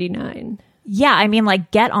 $9.99. Yeah, I mean, like,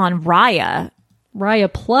 get on Raya.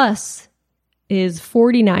 Raya Plus is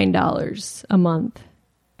 $49 a month.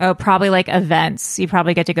 Oh, probably like events. You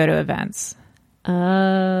probably get to go to events.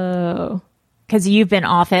 Oh. Because you've been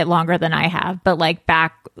off it longer than I have. But like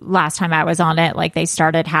back last time I was on it, like they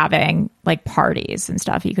started having like parties and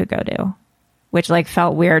stuff you could go to, which like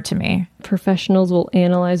felt weird to me. Professionals will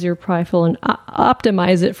analyze your profile and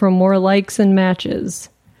optimize it for more likes and matches.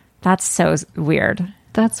 That's so weird.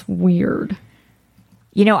 That's weird.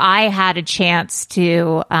 You know, I had a chance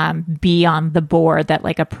to be on the board that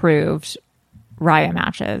like approved Raya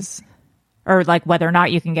matches, or like whether or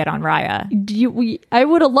not you can get on Raya. I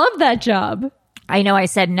would have loved that job. I know I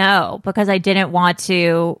said no because I didn't want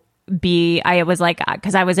to be. I was like,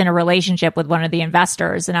 because I was in a relationship with one of the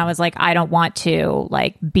investors, and I was like, I don't want to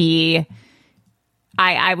like be.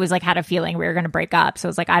 I was like had a feeling we were going to break up, so I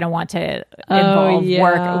was like, I don't want to involve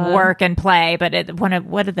work and play. But one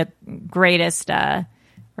of the greatest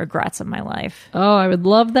regrets of my life. Oh, I would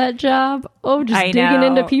love that job. Oh, just digging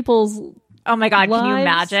into people's. Oh my God, lives, can you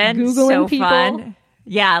imagine? Googling so people. Fun.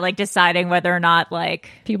 Yeah, like deciding whether or not like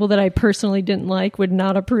people that I personally didn't like would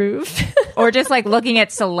not approve. Or just like looking at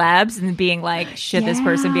celebs and being like, should this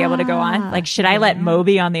person be able to go on? Like, should I let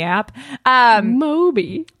Moby on the app?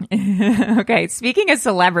 Moby. Okay, speaking of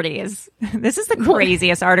celebrities, this is the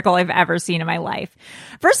craziest article I've ever seen in my life.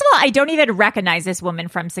 First of all, I don't even recognize this woman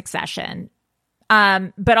from Succession.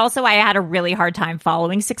 But also I had a really hard time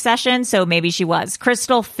following Succession, so maybe she was.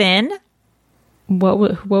 Crystal Finn. What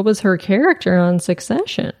was her character on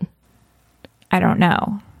Succession? I don't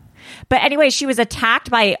know. But anyway, she was attacked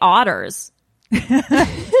by otters.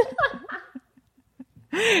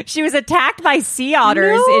 She was attacked by sea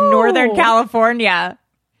otters in Northern California.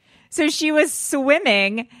 So she was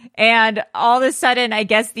swimming, and all of a sudden, I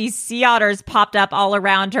guess these sea otters popped up all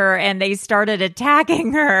around her, and they started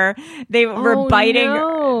attacking her. They were biting.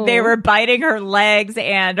 No. They were biting her legs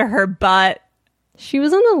and her butt. She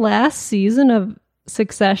was on the last season of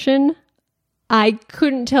Succession. I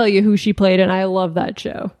couldn't tell you who she played, and I love that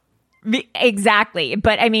show. Exactly.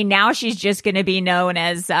 But I mean, now she's just going to be known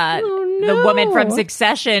as the woman from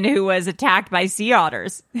Succession who was attacked by sea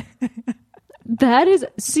otters. That is,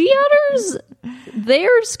 sea otters,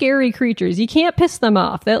 they're scary creatures. You can't piss them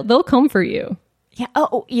off. They'll come for you. Yeah.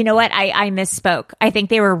 Oh, you know what? I misspoke. I think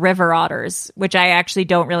they were river otters, which I actually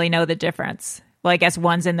don't really know the difference. Well, I guess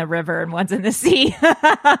one's in the river and one's in the sea.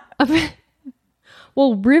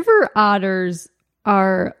 Well, river otters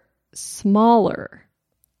are smaller.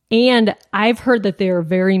 And I've heard that they are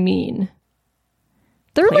very mean.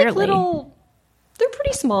 They're Clearly. like little. They're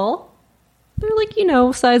pretty small. They're like, you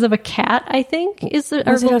know, size of a cat, I think. Was it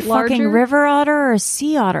a fucking river otter or a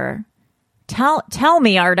sea otter? Tell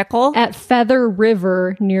me, article. At Feather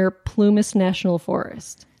River near Plumas National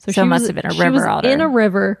Forest. So it must have been a river otter. In a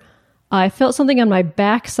river. I felt something on my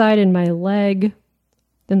backside and my leg.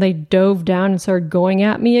 Then they dove down and started going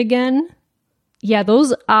at me again. Yeah,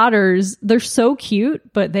 those otters, they're so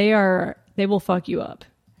cute, but they will fuck you up.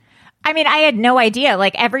 I mean, I had no idea.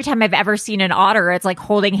 Like, every time I've ever seen an otter, it's like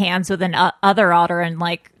holding hands with an other otter and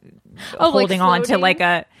like holding like on to like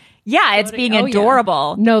a... Yeah, it's being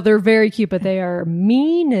adorable. Yeah. No, they're very cute, but they are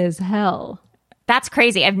mean as hell. That's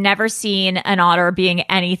crazy. I've never seen an otter being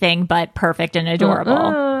anything but perfect and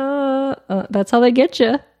adorable. That's how they get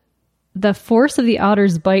you. The force of the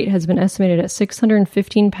otter's bite has been estimated at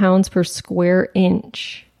 615 pounds per square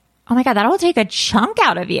inch. Oh my God, that'll take a chunk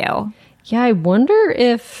out of you. Yeah, I wonder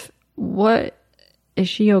if... Is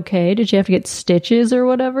she okay? Did she have to get stitches or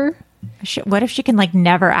whatever? What if she can like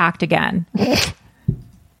never act again?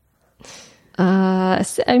 I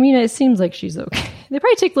mean, it seems like she's okay. They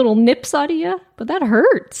probably take little nips out of you, but that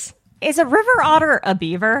hurts. Is a river otter a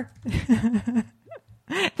beaver?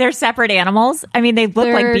 They're separate animals. I mean, they look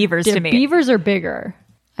like beavers to me. Beavers are bigger.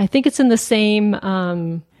 I think it's in the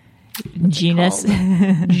same genus.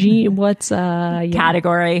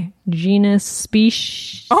 Category? Genus,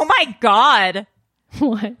 species. Oh my God.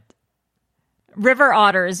 What? River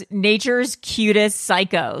otters, nature's cutest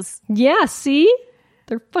psychos. Yeah, see?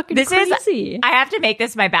 They're fucking crazy. I have to make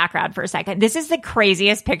this my background for a second. This is the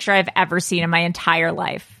craziest picture I've ever seen in my entire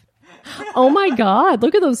life. Oh my God,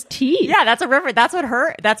 look at those teeth. Yeah, that's a river. That's what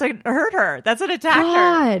hurt her. That's what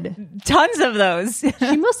attacked her. Tons of those.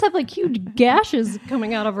 She must have like huge gashes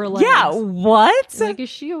coming out of her legs. Yeah, what? Like, is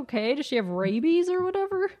she okay? Does she have rabies or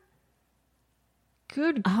whatever?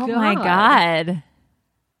 Good God. Oh my God.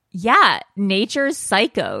 Yeah, nature's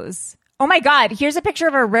psychos. Oh my God, here's a picture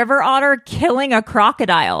of a river otter killing a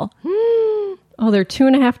crocodile. Oh, they're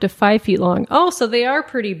 2.5 to 5 feet long. Oh, so they are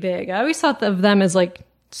pretty big. I always thought of them as like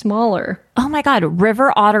smaller. Oh my God,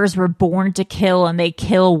 river otters were born to kill and they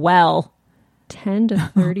kill well. 10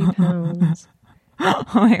 to 30 pounds. Oh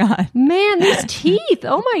my God. Man, these teeth.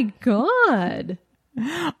 Oh my God.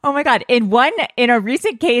 Oh my God. In a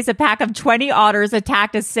recent case, a pack of 20 otters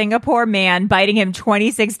attacked a Singapore man, biting him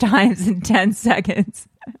 26 times in 10 seconds.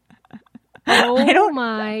 Oh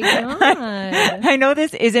my God. I know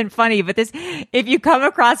this isn't funny, but if you come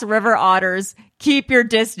across river otters, keep your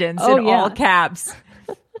distance in all caps.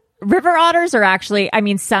 River otters are actually, I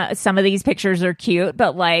mean, some of these pictures are cute,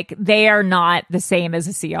 but like they are not the same as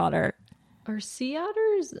a sea otter. Are sea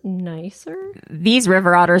otters nicer? These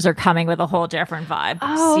river otters are coming with a whole different vibe.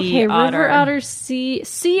 Oh, okay. River otters,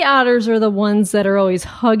 sea otters are the ones that are always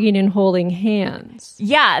hugging and holding hands.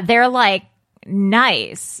 Yeah, they're like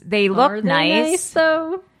nice. They look Are they nice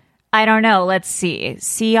though? I don't know. Let's see.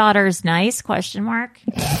 Sea otters nice? Question mark.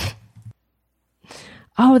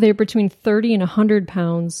 Oh, they're between 30 and 100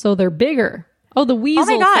 pounds, so they're bigger. Oh, the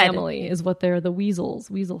weasel family is what they're, the weasel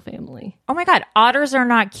family. Oh my God, otters are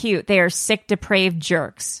not cute. They are sick, depraved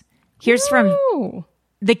jerks. Here's from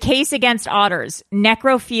The Case Against Otters.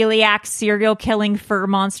 Necrophiliac, serial-killing fur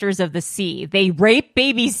monsters of the sea. They rape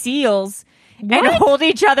baby seals and hold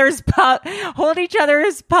each other's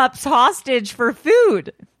pups hostage for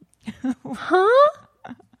food. Huh?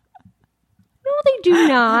 No, they do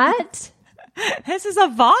not. This is a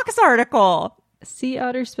Vox article. Sea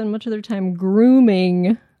otters spend much of their time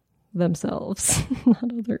grooming themselves, not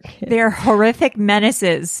other kids. They're horrific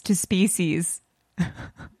menaces to species.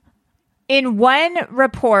 In one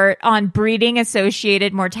report on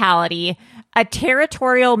breeding-associated mortality, a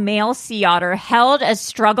territorial male sea otter held a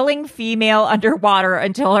struggling female underwater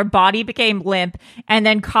until her body became limp and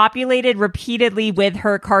then copulated repeatedly with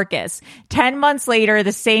her carcass. 10 months later,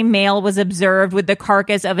 the same male was observed with the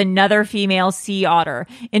carcass of another female sea otter.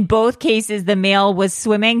 In both cases, the male was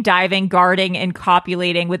swimming, diving, guarding, and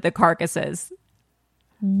copulating with the carcasses.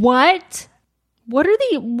 What? What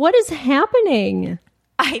is happening?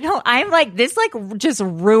 I know. I'm like, this like just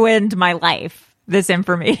ruined my life, this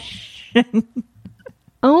information.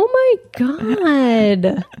 Oh my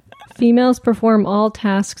God. Females perform all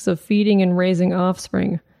tasks of feeding and raising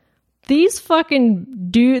offspring. These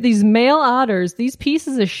male otters, these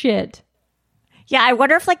pieces of shit. Yeah, I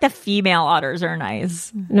wonder if like the female otters are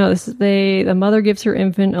nice. No, the mother gives her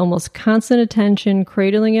infant almost constant attention,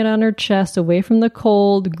 cradling it on her chest away from the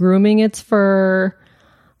cold, grooming its fur.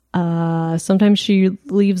 Sometimes she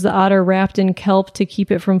leaves the otter wrapped in kelp to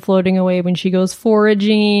keep it from floating away when she goes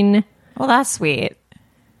foraging. Well, that's sweet.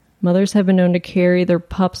 Mothers have been known to carry their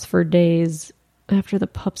pups for days after the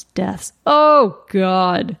pup's deaths. Oh,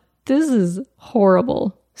 God. This is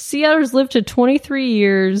horrible. Sea otters live to 23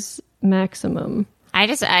 years maximum. I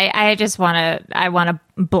just want to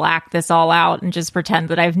black this all out and just pretend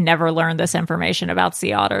that I've never learned this information about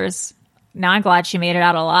sea otters. Now I'm glad she made it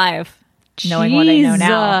out alive, knowing what I know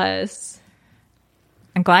now. Jesus.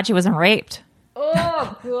 I'm glad she wasn't raped.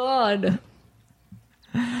 Oh, God.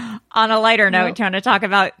 On a lighter note, trying to talk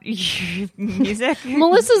about music.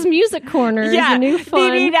 Melissa's Music Corner is a new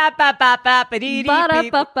fun. There's a fun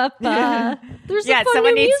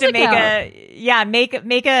someone new needs to music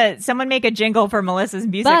out. someone make a jingle for Melissa's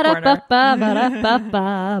Music Corner.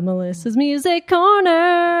 Melissa's Music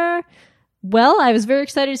Corner. Well, I was very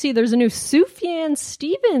excited to see there's a new Sufjan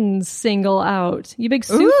Stevens single out. You big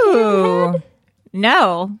Sufjan head?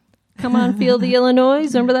 No. Come on, Feel the Illinois.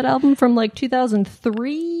 Remember that album from like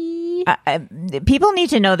 2003? People need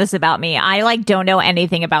to know this about me. I don't know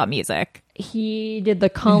anything about music. He did the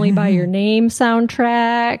Call Me By Your Name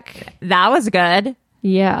soundtrack. That was good.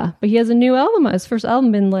 Yeah, but he has a new album. His first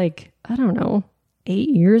album in I don't know, 8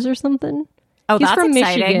 years or something. Oh, He's that's from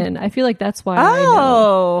exciting. Michigan. I feel like that's why I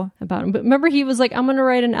know about him. But remember, he was like, I'm going to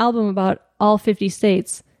write an album about all 50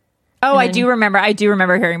 states. Oh, I do remember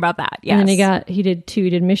hearing about that. Yes. And then he did two. He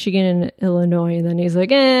did Michigan and Illinois. And then he's like,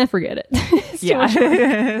 forget it. Yeah.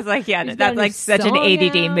 It's like, that's like such an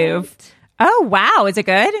ADD move. Oh, wow. Is it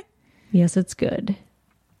good? Yes, it's good.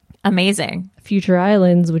 Amazing. Future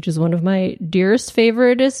Islands, which is one of my dearest,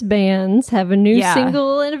 favoriteest bands, have a new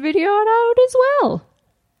single and a video out as well.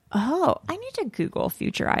 Oh, I need to Google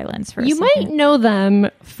Future Islands for a second. You might know them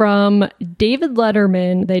from David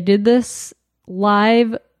Letterman. They did this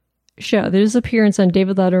live show. There's an appearance on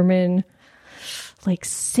David Letterman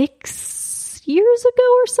 6 years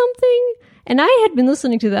ago or something. And I had been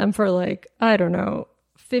listening to them for I don't know,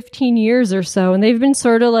 15 years or so. And they've been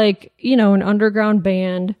sort of an underground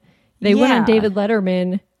band. They went on David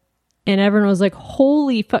Letterman and everyone was like,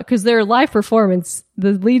 holy fuck. Because their live performance,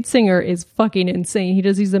 the lead singer is fucking insane. He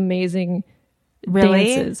does these amazing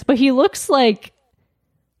dances. But he looks like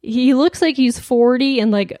he's 40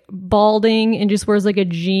 and balding and just wears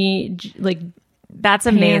that's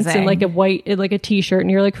amazing. And a white, a t-shirt.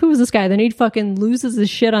 And you're like, who is this guy? Then he fucking loses his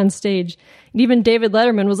shit on stage. And even David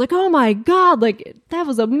Letterman was like, oh my God, that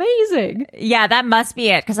was amazing. Yeah, that must be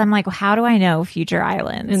it. Cause I'm like, well, how do I know Future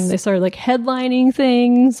Islands? And they started headlining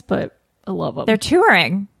things, but I love them. They're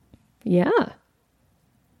touring. Yeah. Are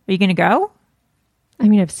you going to go? I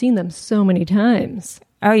mean, I've seen them so many times.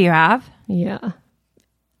 Oh, you have? Yeah.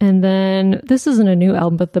 And then this isn't a new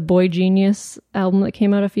album, but the Boy Genius album that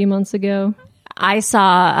came out a few months ago. I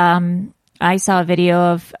saw a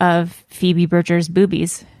video of Phoebe Bridgers'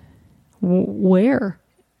 boobies. Where?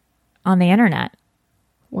 On the internet.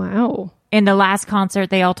 Wow. In the last concert,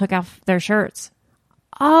 they all took off their shirts.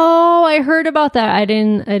 Oh, I heard about that. I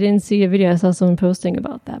didn't see a video. I saw someone posting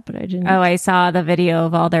about that, but I didn't. Oh, I saw the video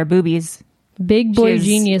of all their boobies. Big Boy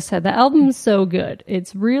Genius said the album's so good.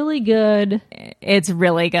 It's really good. It's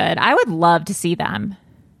really good. I would love to see them.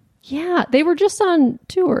 Yeah, they were just on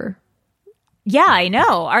tour. Yeah, I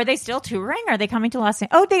know. Are they still touring? Are they coming to Los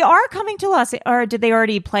Angeles? Oh, they are coming to Los Angeles. Or did they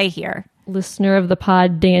already play here? Listener of the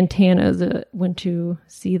pod, Dan Tana, went to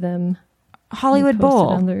see them. Hollywood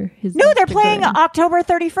Bowl. No, they're Instagram. playing October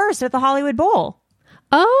 31st at the Hollywood Bowl.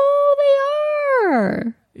 Oh, they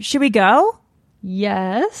are. Should we go?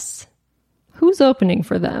 Yes. Who's opening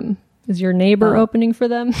for them? Is your neighbor opening for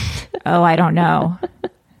them? Oh, I don't know.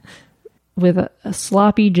 With a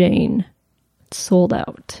sloppy Jane. It's sold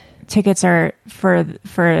out. Tickets are for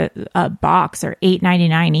a box are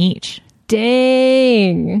 $8.99 each.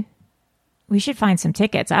 Dang. We should find some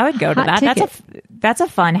tickets. I would go to that. That's a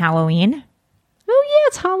fun Halloween. Oh yeah,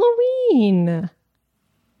 it's Halloween.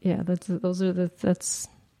 Yeah, that's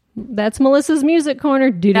Melissa's Music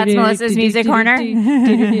Corner. That's Melissa's Music Corner.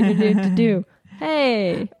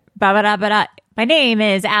 Hey. Ba-ba-da-ba-da. My name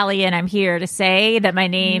is Allie, and I'm here to say that my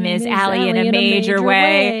name is Allie in a major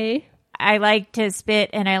way. I like to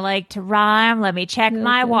spit and I like to rhyme. Let me check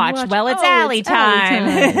my watch. Well, it's Allie time.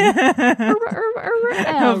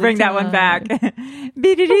 I'll bring that one back.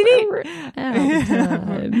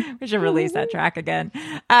 We should release that track again.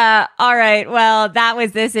 All right. Well, that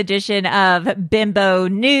was this edition of Bimbo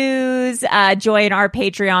News. Join our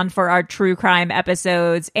Patreon for our true crime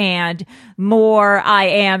episodes and more. I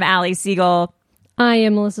am Allie Siegel. I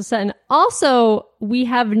am Melissa Sutton. Also, we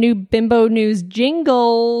have new Bimbo News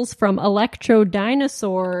jingles from Electro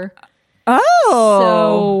Dinosaur. Oh!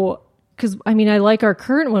 So, because, I like our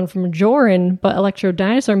current one from Joran, but Electro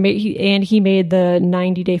Dinosaur, he made the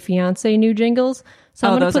 90 Day Fiancé new jingles. So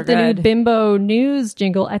I'm going those to are put the new good. Bimbo News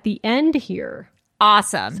jingle at the end here.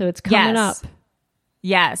 Awesome. So it's coming up.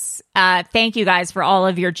 Yes. Thank you guys for all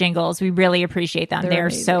of your jingles. We really appreciate them. They're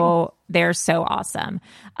so awesome.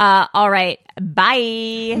 All right.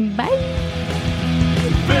 Bye. Bye.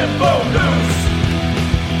 Bimbo News.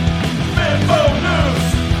 Bimbo News.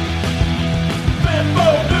 Bimbo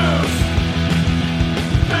News.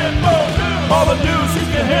 Bimbo News. All the news you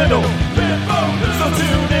can handle. Bimbo News. So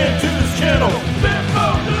tune in to this channel. Bimbo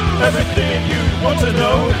News. Everything you want to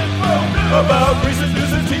know. Bimbo News. About recent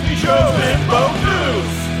news and TV shows. Bimbo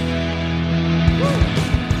News.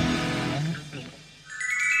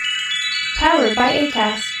 Powered by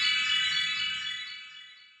Acast.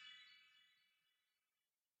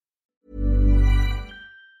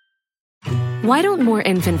 Why don't more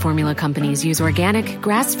infant formula companies use organic,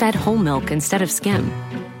 grass-fed whole milk instead of skim?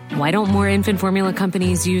 Why don't more infant formula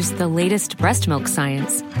companies use the latest breast milk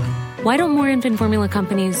science? Why don't more infant formula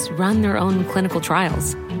companies run their own clinical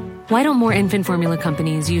trials? Why don't more infant formula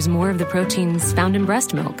companies use more of the proteins found in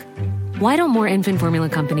breast milk? Why don't more infant formula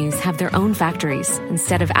companies have their own factories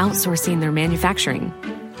instead of outsourcing their manufacturing?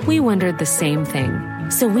 We wondered the same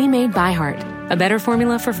thing. So we made ByHeart, a better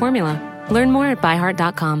formula for formula. Learn more at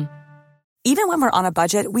byheart.com. Even when we're on a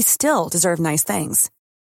budget, we still deserve nice things.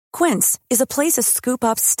 Quince is a place to scoop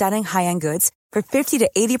up stunning high-end goods for 50 to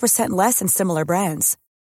 80% less than similar brands.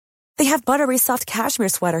 They have buttery soft cashmere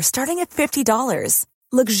sweaters starting at $50,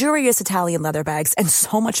 luxurious Italian leather bags, and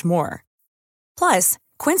so much more. Plus,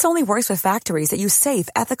 Quince only works with factories that use safe,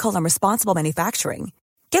 ethical, and responsible manufacturing.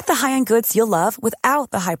 Get the high-end goods you'll love without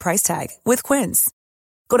the high price tag with Quince.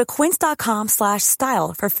 Go to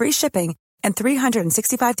quince.com/style for free shipping and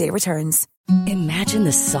 365-day returns. Imagine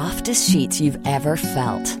the softest sheets you've ever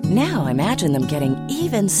felt. Now imagine them getting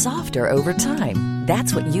even softer over time.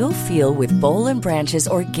 That's what you'll feel with Boll & Branch's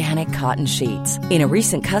organic cotton sheets. In a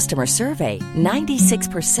recent customer survey,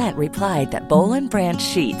 96% replied that Boll & Branch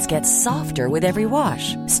sheets get softer with every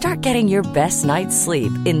wash. Start getting your best night's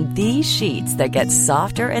sleep in these sheets that get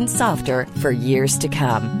softer and softer for years to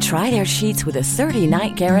come. Try their sheets with a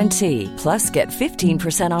 30-night guarantee. Plus, get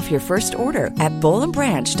 15% off your first order at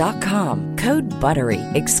bollandbranch.com. Code BUTTERY.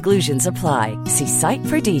 Exclusions apply. See site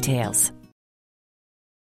for details.